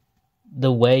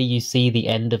the way you see the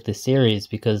end of the series,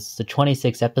 because the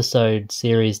 26 episode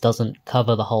series doesn't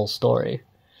cover the whole story.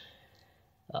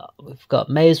 We've got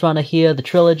Maze Runner here, the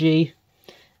trilogy.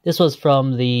 This was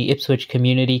from the Ipswich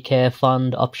Community Care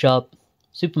Fund op shop.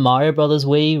 Super Mario Bros.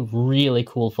 Wii, really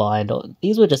cool find.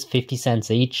 These were just 50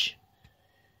 cents each.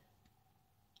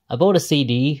 I bought a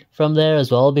CD from there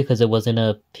as well because it was in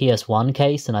a PS1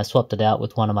 case, and I swapped it out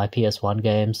with one of my PS1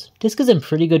 games. Disc is in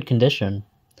pretty good condition.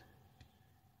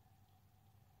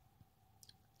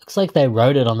 Looks like they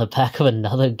wrote it on the back of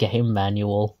another game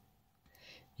manual.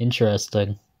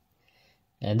 Interesting.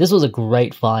 And this was a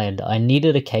great find. I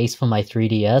needed a case for my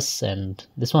 3DS, and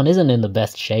this one isn't in the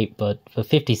best shape, but for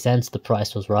 50 cents the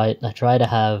price was right. I try to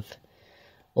have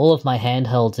all of my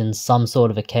handhelds in some sort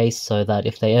of a case so that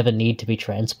if they ever need to be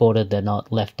transported, they're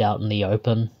not left out in the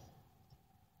open.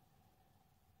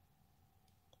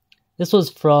 This was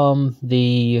from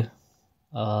the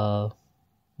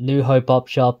New Hope op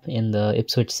shop in the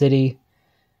Ipswich City.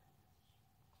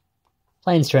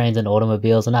 Planes, Trains and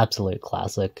Automobiles, an absolute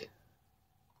classic.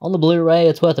 On the Blu-ray,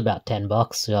 it's worth about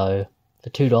 $10, so for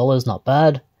 $2, not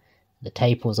bad. The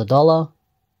tape was $1. I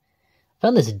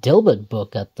found this Dilbert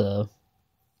book at the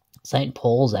St.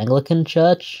 Paul's Anglican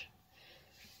Church.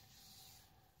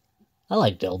 I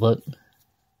like Dilbert.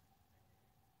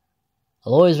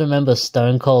 I'll always remember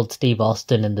Stone Cold Steve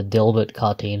Austin in the Dilbert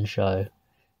cartoon show.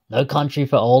 No Country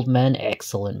for Old Men,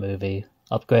 excellent movie.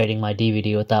 Upgrading my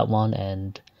DVD with that one,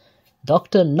 and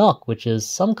Dr. Knock, which is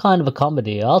some kind of a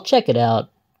comedy. I'll check it out.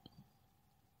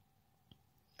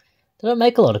 They don't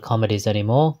make a lot of comedies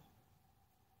anymore.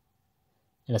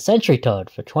 And a Century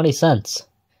Toad for 20 cents.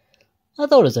 I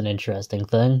thought it was an interesting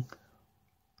thing.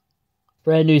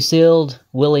 Brand New Sealed,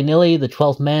 Willy Nilly, the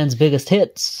 12th Man's Biggest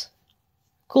Hits.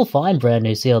 Cool find, Brand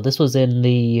New Sealed. This was in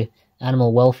the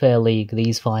Animal Welfare League,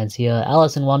 these finds here.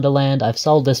 Alice in Wonderland, I've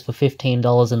sold this for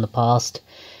 $15 in the past.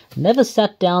 Never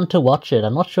sat down to watch it.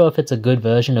 I'm not sure if it's a good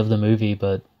version of the movie,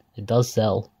 but it does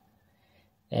sell.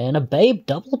 And a Babe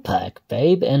double pack.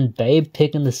 Babe and Babe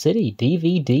Pig in the City.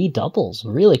 DVD doubles.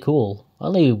 Really cool.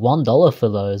 Only $1 for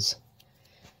those.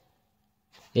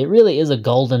 It really is a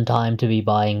golden time to be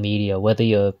buying media, whether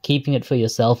you're keeping it for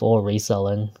yourself or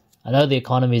reselling. I know the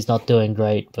economy's not doing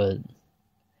great, but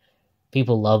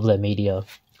People love their media.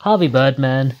 Harvey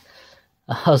Birdman.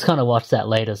 I was gonna watch that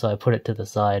later, so I put it to the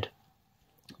side.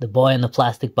 The Boy in the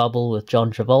Plastic Bubble with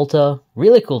John Travolta.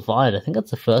 Really cool find. I think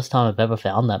that's the first time I've ever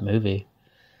found that movie.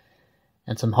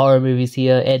 And some horror movies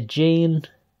here. Ed Gein.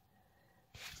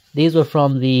 These were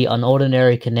from the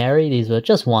Unordinary Canary. These were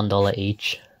just $1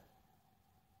 each.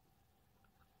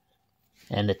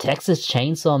 And the Texas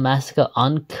Chainsaw Massacre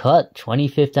Uncut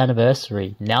 25th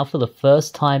anniversary. Now for the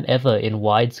first time ever in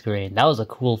widescreen. That was a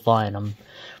cool find. I'm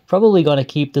probably going to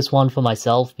keep this one for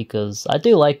myself because I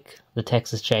do like the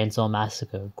Texas Chainsaw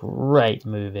Massacre. Great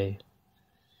movie.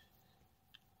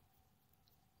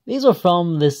 These were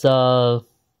from this, that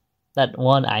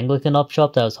one Anglican op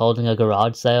shop that was holding a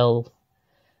garage sale.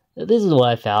 This is what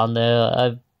I found there.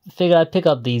 I figured I'd pick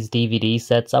up these DVD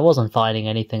sets. I wasn't finding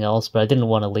anything else, but I didn't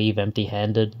want to leave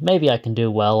empty-handed. Maybe I can do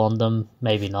well on them,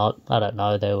 maybe not. I don't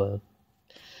know. They were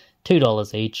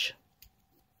 $2 each.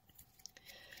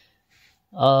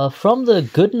 From the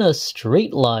Goodness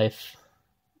Street Life,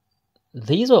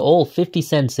 these were all 50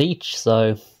 cents each,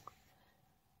 so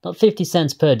not 50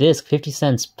 cents per disc, 50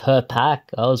 cents per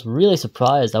pack. I was really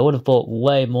surprised. I would have bought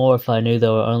way more if I knew they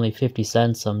were only 50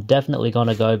 cents. I'm definitely going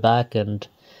to go back and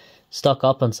stock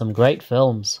up on some great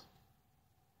films.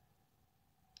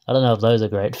 I don't know if those are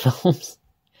great films.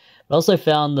 I also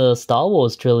found the Star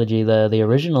Wars trilogy there, the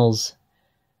originals.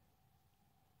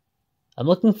 I'm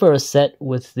looking for a set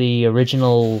with the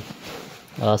original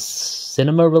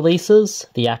cinema releases,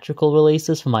 theatrical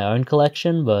releases for my own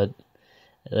collection, but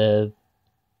they're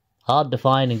hard to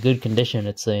find in good condition,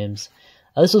 it seems.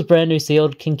 This was brand new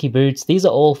sealed, Kinky Boots. These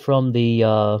are all from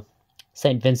the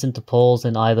St. Vincent de Paul's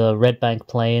in either Red Bank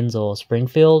Plains or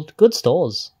Springfield. Good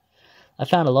stores. I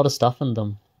found a lot of stuff in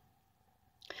them.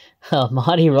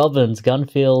 Marty Robbins,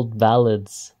 Gunfield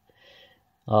Ballads.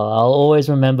 I'll always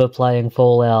remember playing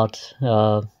Fallout.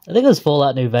 I think it was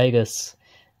Fallout New Vegas.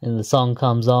 And the song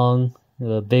comes on.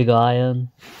 The Big Iron.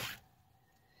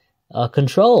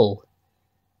 Control.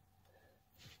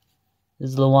 This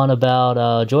is the one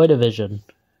about Joy Division.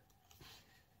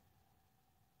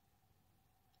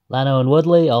 Lano and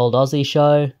Woodley, old Aussie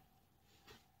show.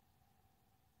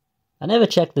 I never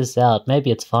checked this out.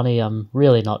 Maybe it's funny, I'm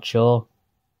really not sure.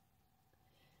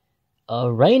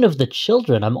 Reign of the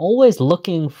Children. I'm always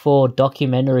looking for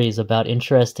documentaries about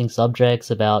interesting subjects,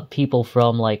 about people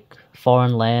from, like,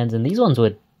 foreign lands, and these ones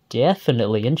were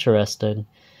definitely interesting.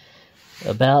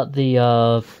 About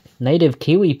the native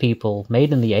Kiwi people,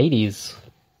 made in the 80s.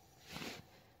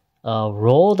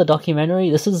 Raw, the documentary.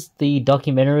 This is the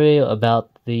documentary about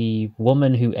the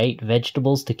woman who ate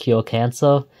vegetables to cure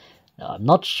cancer. I'm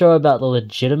not sure about the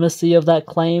legitimacy of that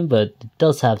claim, but it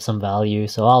does have some value,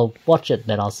 so I'll watch it,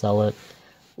 then I'll sell it.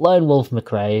 Lone Wolf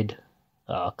McCrae,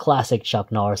 classic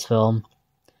Chuck Norris film.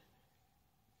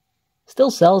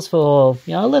 Still sells for,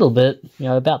 a little bit,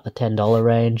 about the $10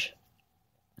 range.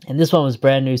 And this one was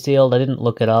brand new sealed, I didn't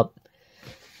look it up.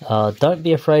 Don't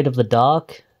Be Afraid of the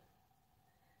Dark.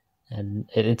 And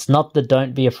it's not the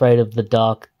Don't Be Afraid of the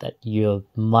Dark that you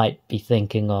might be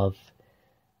thinking of.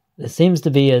 There seems to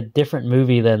be a different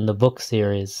movie than the book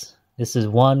series. This is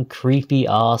one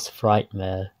creepy-ass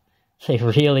frightmare. They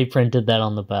really printed that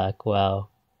on the back, wow.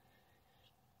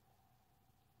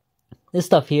 This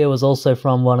stuff here was also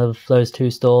from one of those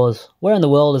two stores. Where in the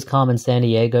World is Carmen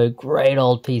Sandiego? Great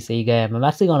old PC game. I'm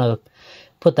actually going to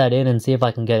put that in and see if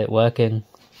I can get it working.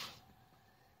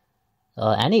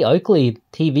 Annie Oakley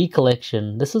TV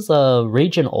collection. This is a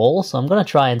region all, so I'm going to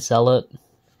try and sell it.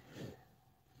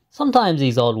 Sometimes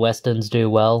these old westerns do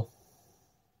well.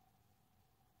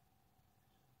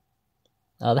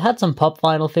 They had some pop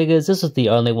vinyl figures. This was the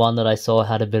only one that I saw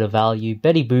had a bit of value.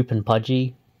 Betty Boop and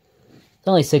Pudgy. It's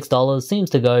only $6.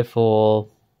 Seems to go for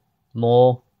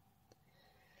more.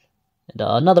 And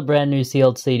another brand new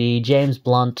sealed CD. James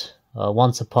Blunt.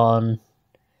 Once Upon.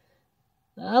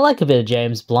 I like a bit of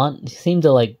James Blunt. He seemed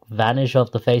to vanish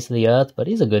off the face of the earth, but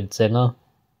he's a good singer.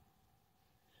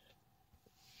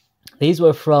 These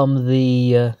were from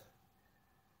the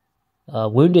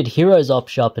Wounded Heroes op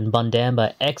shop in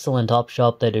Bundamba. Excellent op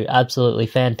shop. They do absolutely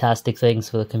fantastic things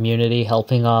for the community,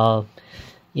 helping our,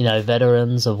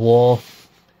 veterans of war.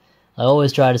 I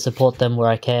always try to support them where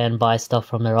I can, buy stuff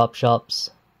from their op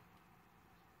shops.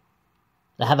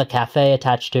 They have a cafe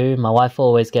attached too. My wife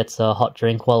always gets a hot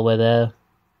drink while we're there.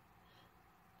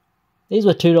 These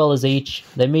were $2 each.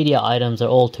 Their media items are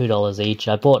all $2 each.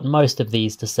 I bought most of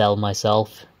these to sell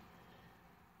myself.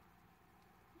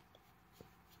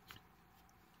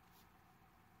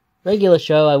 Regular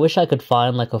show, I wish I could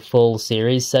find a full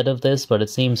series set of this, but it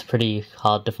seems pretty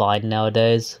hard to find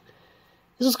nowadays.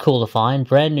 This is cool to find.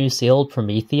 Brand new sealed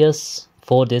Prometheus.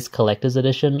 4-disc collector's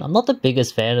edition. I'm not the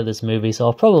biggest fan of this movie, so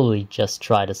I'll probably just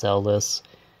try to sell this.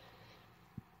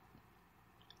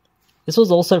 This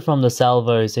was also from the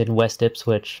Salvos in West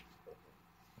Ipswich.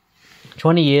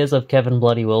 20 years of Kevin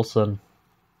Bloody Wilson.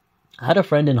 I had a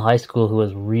friend in high school who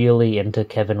was really into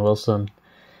Kevin Wilson.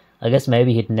 I guess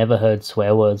maybe he'd never heard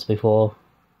swear words before.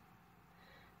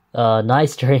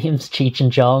 Nice Dreams, Cheech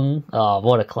and Chong. Oh,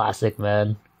 what a classic,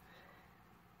 man.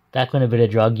 Back when a bit of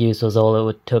drug use was all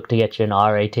it took to get you an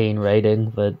R18 rating,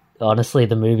 but honestly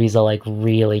the movies are like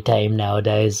really tame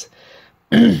nowadays.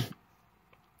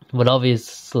 But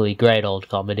obviously great old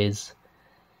comedies.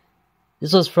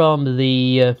 This was from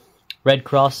the Red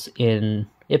Cross in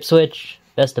Ipswich,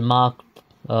 best of Mark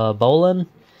Bolan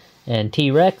and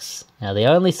T-Rex. Now the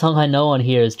only song I know on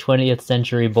here is 20th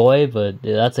Century Boy, but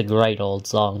that's a great old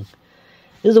song.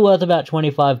 This is worth about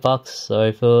 25 bucks,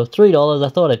 so for $3 I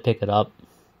thought I'd pick it up.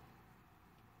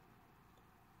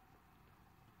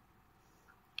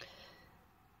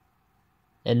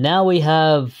 And now we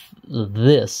have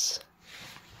this.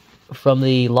 From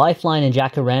the Lifeline in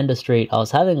Jacaranda Street, I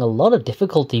was having a lot of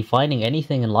difficulty finding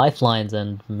anything in Lifelines,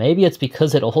 and maybe it's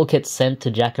because it all gets sent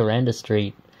to Jacaranda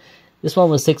Street. This one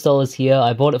was $6 here.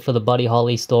 I bought it for the Buddy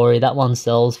Holly story. That one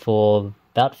sells for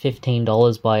about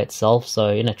 $15 by itself, so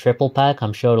in a triple pack,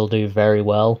 I'm sure it'll do very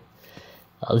well.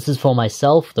 This is for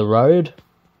myself, The Road.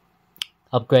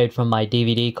 Upgrade from my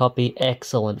DVD copy.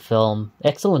 Excellent film.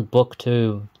 Excellent book,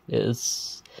 too.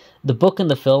 The book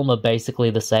and the film are basically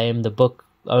the same. The book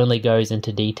only goes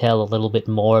into detail a little bit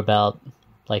more about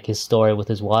like his story with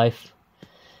his wife.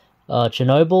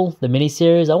 Chernobyl, the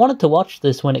miniseries. I wanted to watch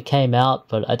this when it came out,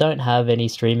 but I don't have any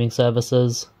streaming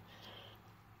services.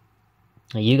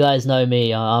 You guys know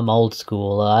me, I'm old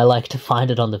school. I like to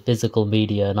find it on the physical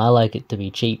media, and I like it to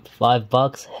be cheap.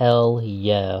 $5? Hell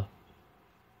yeah.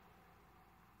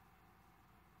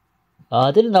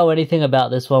 I didn't know anything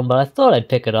about this one, but I thought I'd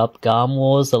pick it up. Garm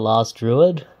Wars, The Last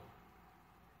Druid.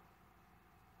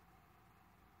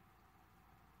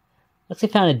 I actually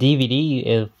found a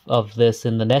DVD of this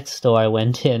in the next store I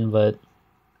went in, but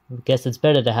I guess it's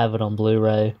better to have it on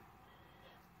Blu-ray.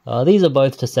 These are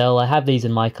both to sell. I have these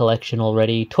in my collection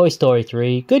already. Toy Story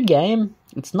 3, good game.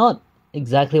 It's not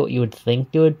exactly what you would think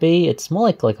it would be. It's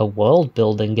more like a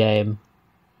world-building game.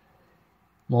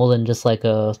 More than just like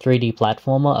a 3D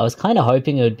platformer. I was kind of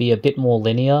hoping it would be a bit more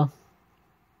linear.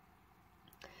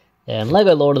 And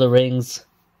Lego Lord of the Rings.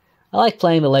 I like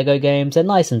playing the Lego games. They're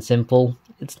nice and simple.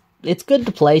 It's good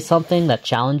to play something that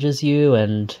challenges you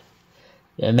and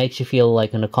makes you feel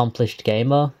like an accomplished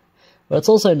gamer. But it's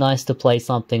also nice to play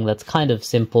something that's kind of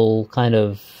simple, kind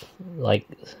of like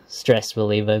stress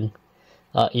relieving.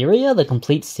 Iria, the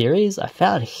complete series, I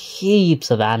found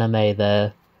heaps of anime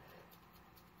there.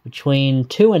 Between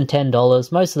 $2 and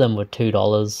 $10, most of them were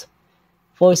 $2.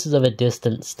 Voices of a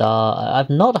Distant Star. I've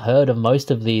not heard of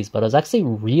most of these, but I was actually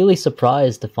really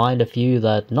surprised to find a few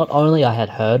that not only I had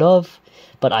heard of,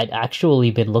 but I'd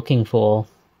actually been looking for.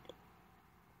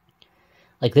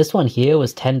 Like this one here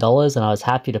was $10 and I was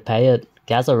happy to pay it.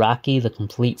 Gazaraki, the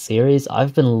complete series.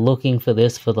 I've been looking for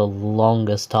this for the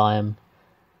longest time.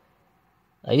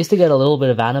 I used to get a little bit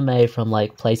of anime from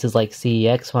like places like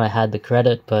CEX when I had the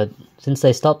credit, but since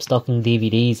they stopped stocking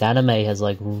DVDs, anime has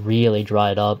like really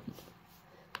dried up.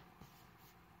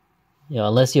 You know,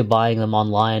 unless you're buying them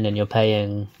online and you're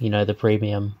paying, you know, the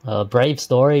premium. Brave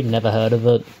Story, never heard of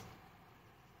it.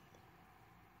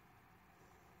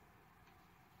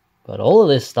 But all of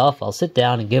this stuff, I'll sit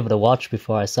down and give it a watch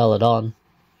before I sell it on.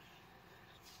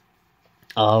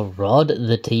 Rod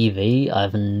the TV, I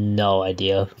have no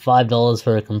idea. $5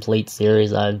 for a complete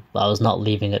series, I was not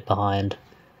leaving it behind.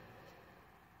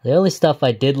 The only stuff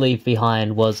I did leave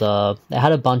behind was, they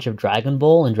had a bunch of Dragon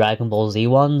Ball and Dragon Ball Z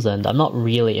ones, and I'm not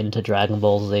really into Dragon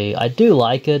Ball Z. I do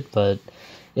like it, but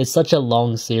it's such a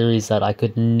long series that I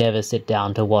could never sit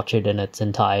down to watch it in its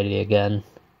entirety again.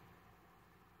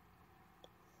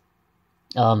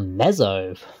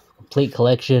 Mezzo, complete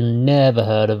collection, never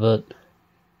heard of it.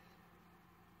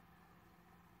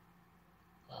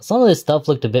 Some of this stuff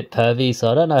looked a bit pervy, so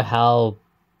I don't know how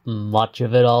much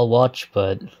of it I'll watch,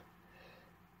 but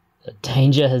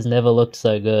Danger has never looked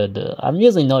so good. I'm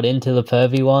usually not into the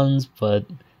pervy ones, but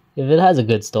if it has a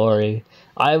good story.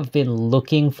 I've been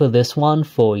looking for this one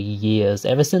for years.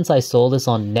 Ever since I saw this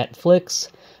on Netflix,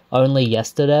 only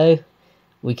yesterday.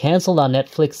 We cancelled our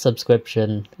Netflix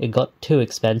subscription. It got too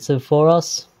expensive for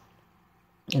us.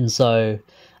 And so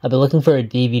I've been looking for a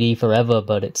DVD forever,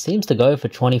 but it seems to go for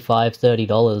 $25,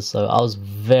 $30. So I was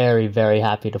very, very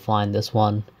happy to find this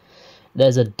one.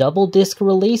 There's a double disc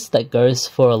release that goes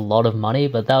for a lot of money,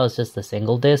 but that was just a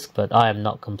single disc, but I am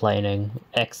not complaining.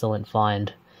 Excellent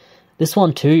find. This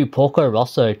one too, Porco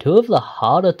Rosso, two of the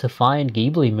harder to find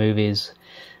Ghibli movies.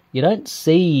 You don't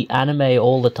see anime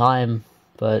all the time,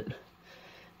 but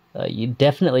you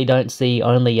definitely don't see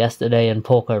Only Yesterday and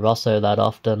Porco Rosso that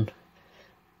often.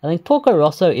 I think Porco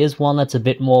Rosso is one that's a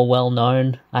bit more well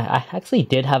known. I actually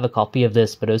did have a copy of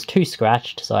this, but it was too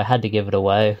scratched, so I had to give it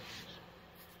away.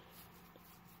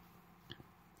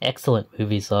 Excellent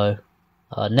movies though.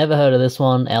 Never heard of this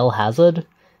one, El Hazard,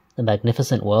 The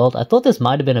Magnificent World. I thought this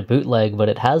might have been a bootleg, but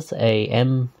it has a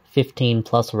M15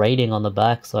 plus rating on the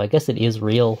back, so I guess it is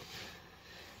real.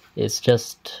 It's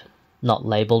just not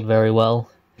labeled very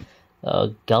well.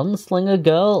 Gunslinger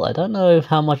Girl, I don't know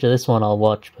how much of this one I'll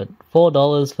watch, but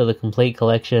 $4 for the complete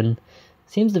collection.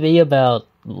 Seems to be about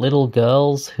little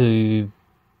girls who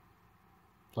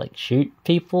like shoot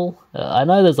people. I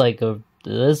know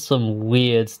there's some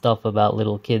weird stuff about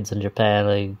little kids in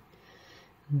Japan,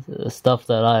 stuff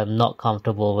that I am not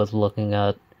comfortable with looking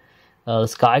at. The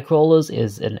Skycrawlers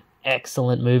is an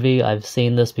excellent movie. I've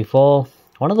seen this before.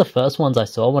 One of the first ones I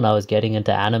saw when I was getting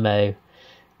into anime.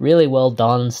 Really well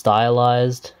done,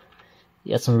 stylized.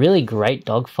 Yeah, some really great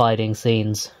dogfighting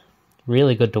scenes.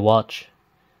 Really good to watch.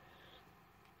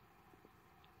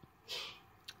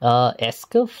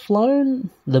 Escaflowne,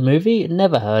 the movie,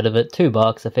 never heard of it.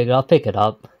 $2, I figured I'll pick it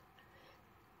up.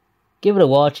 Give it a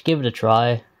watch, give it a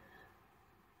try.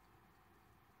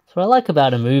 That's what I like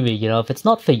about a movie, you know, if it's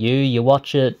not for you, you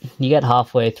watch it, you get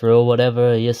halfway through or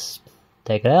whatever, you just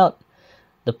take it out.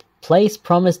 The Place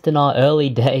Promised in Our Early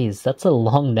Days, that's a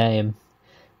long name.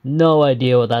 No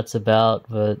idea what that's about,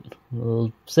 but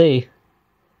we'll see.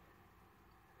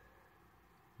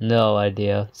 No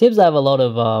idea. Seems to have a lot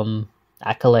of,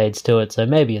 accolades to it, so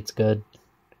maybe it's good.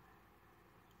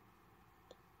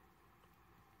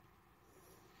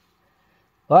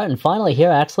 Alright, and finally here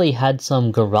I actually had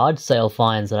some garage sale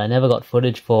finds that I never got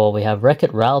footage for. We have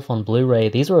Wreck-It Ralph on Blu-ray.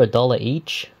 These were $1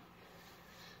 each.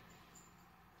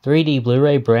 3D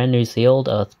Blu-ray, brand new sealed.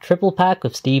 A triple pack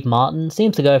with Steve Martin.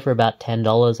 Seems to go for about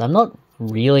 $10. I'm not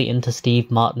really into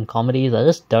Steve Martin comedies. I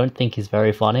just don't think he's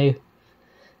very funny.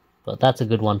 But that's a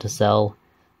good one to sell.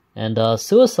 And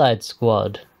Suicide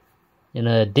Squad, in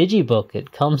a digibook,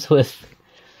 it comes with...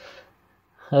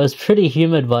 I was pretty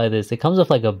humoured by this. It comes with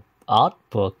like a art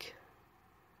book.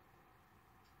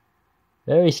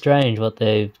 Very strange what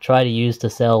they try to use to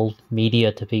sell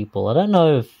media to people. I don't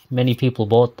know if many people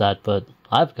bought that, but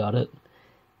I've got it.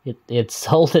 It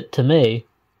sold it to me.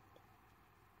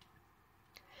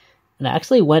 And I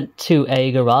actually went to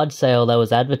a garage sale that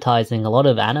was advertising a lot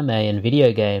of anime and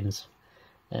video games.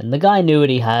 And the guy knew what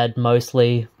he had,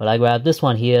 mostly, but I grabbed this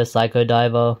one here, Psycho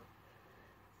Diver.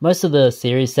 Most of the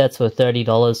series sets were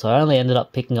 $30, so I only ended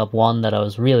up picking up one that I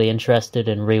was really interested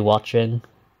in rewatching.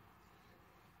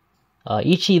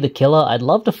 Ichi the Killer, I'd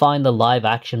love to find the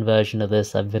live-action version of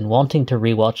this. I've been wanting to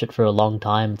rewatch it for a long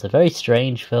time. It's a very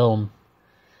strange film.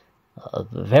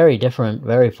 Very different,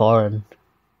 very foreign.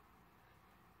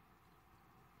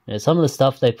 You know, some of the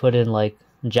stuff they put in, like,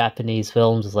 Japanese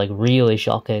films is, like, really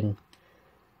shocking.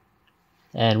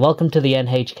 And welcome to the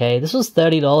NHK. This was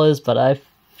 $30, but I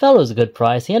felt it was a good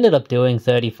price. He ended up doing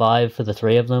 $35 for the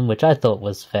three of them, which I thought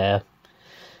was fair.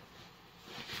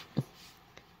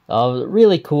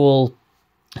 Really cool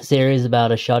series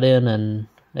about a shut-in and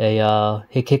a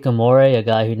hikikomori, a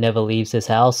guy who never leaves his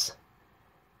house.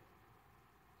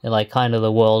 And like kind of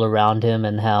the world around him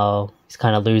and how he's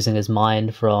kind of losing his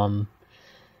mind from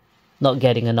not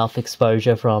getting enough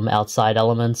exposure from outside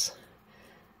elements.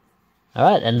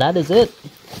 Alright, and that is it.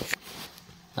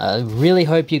 I really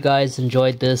hope you guys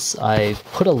enjoyed this. I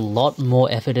put a lot more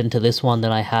effort into this one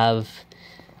than I have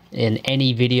in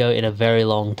any video in a very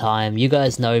long time. You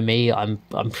guys know me, I'm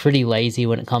pretty lazy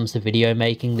when it comes to video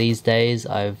making these days.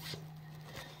 I've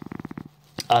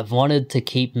wanted to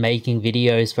keep making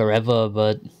videos forever,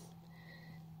 but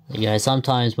you know,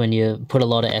 sometimes when you put a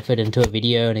lot of effort into a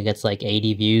video and it gets like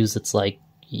 80 views, it's like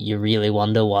you really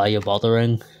wonder why you're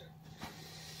bothering.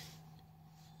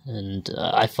 And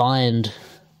I find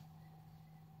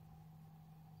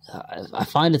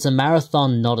it's a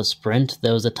marathon, not a sprint.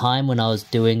 There was a time when I was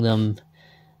doing them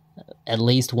at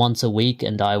least once a week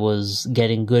and I was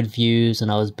getting good views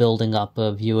and I was building up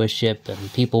a viewership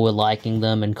and people were liking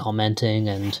them and commenting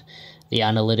and the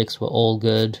analytics were all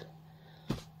good.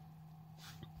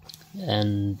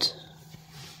 And,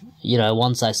 you know,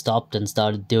 once I stopped and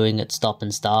started doing it stop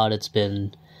and start, it's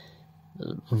been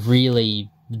really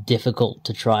difficult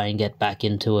to try and get back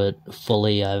into it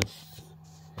fully.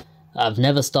 I've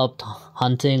never stopped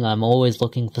hunting. I'm always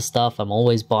looking for stuff. I'm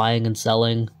always buying and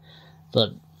selling.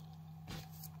 But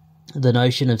the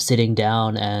notion of sitting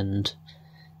down and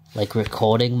like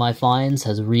recording my finds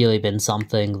has really been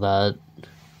something that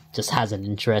just hasn't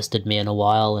interested me in a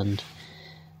while. And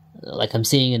like I'm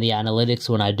seeing in the analytics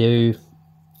when I do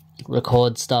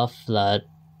record stuff that,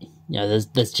 you know,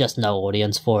 there's just no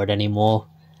audience for it anymore.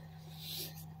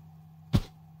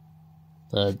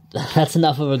 But that's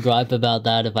enough of a gripe about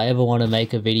that. If I ever want to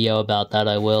make a video about that,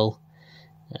 I will.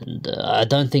 And I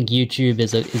don't think YouTube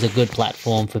is a good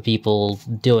platform for people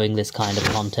doing this kind of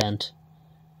content.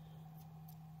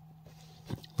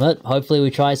 But hopefully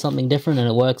we try something different and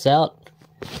it works out.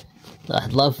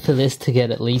 I'd love for this to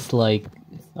get at least, like,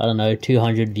 I don't know,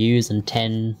 200 views and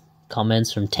 10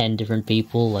 comments from 10 different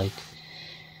people. Like,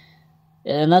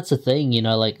 and that's the thing, you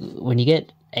know, like, when you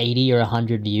get 80 or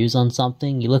 100 views on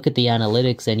something, you look at the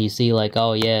analytics and you see, like,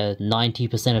 oh yeah,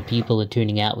 90% of people are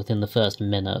tuning out within the first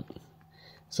minute.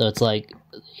 So it's like,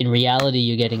 in reality,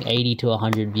 you're getting 80 to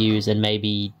 100 views and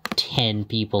maybe 10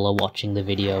 people are watching the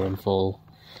video in full.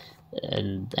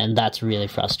 And that's really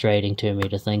frustrating to me,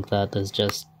 to think that there's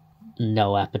just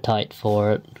no appetite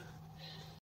for it.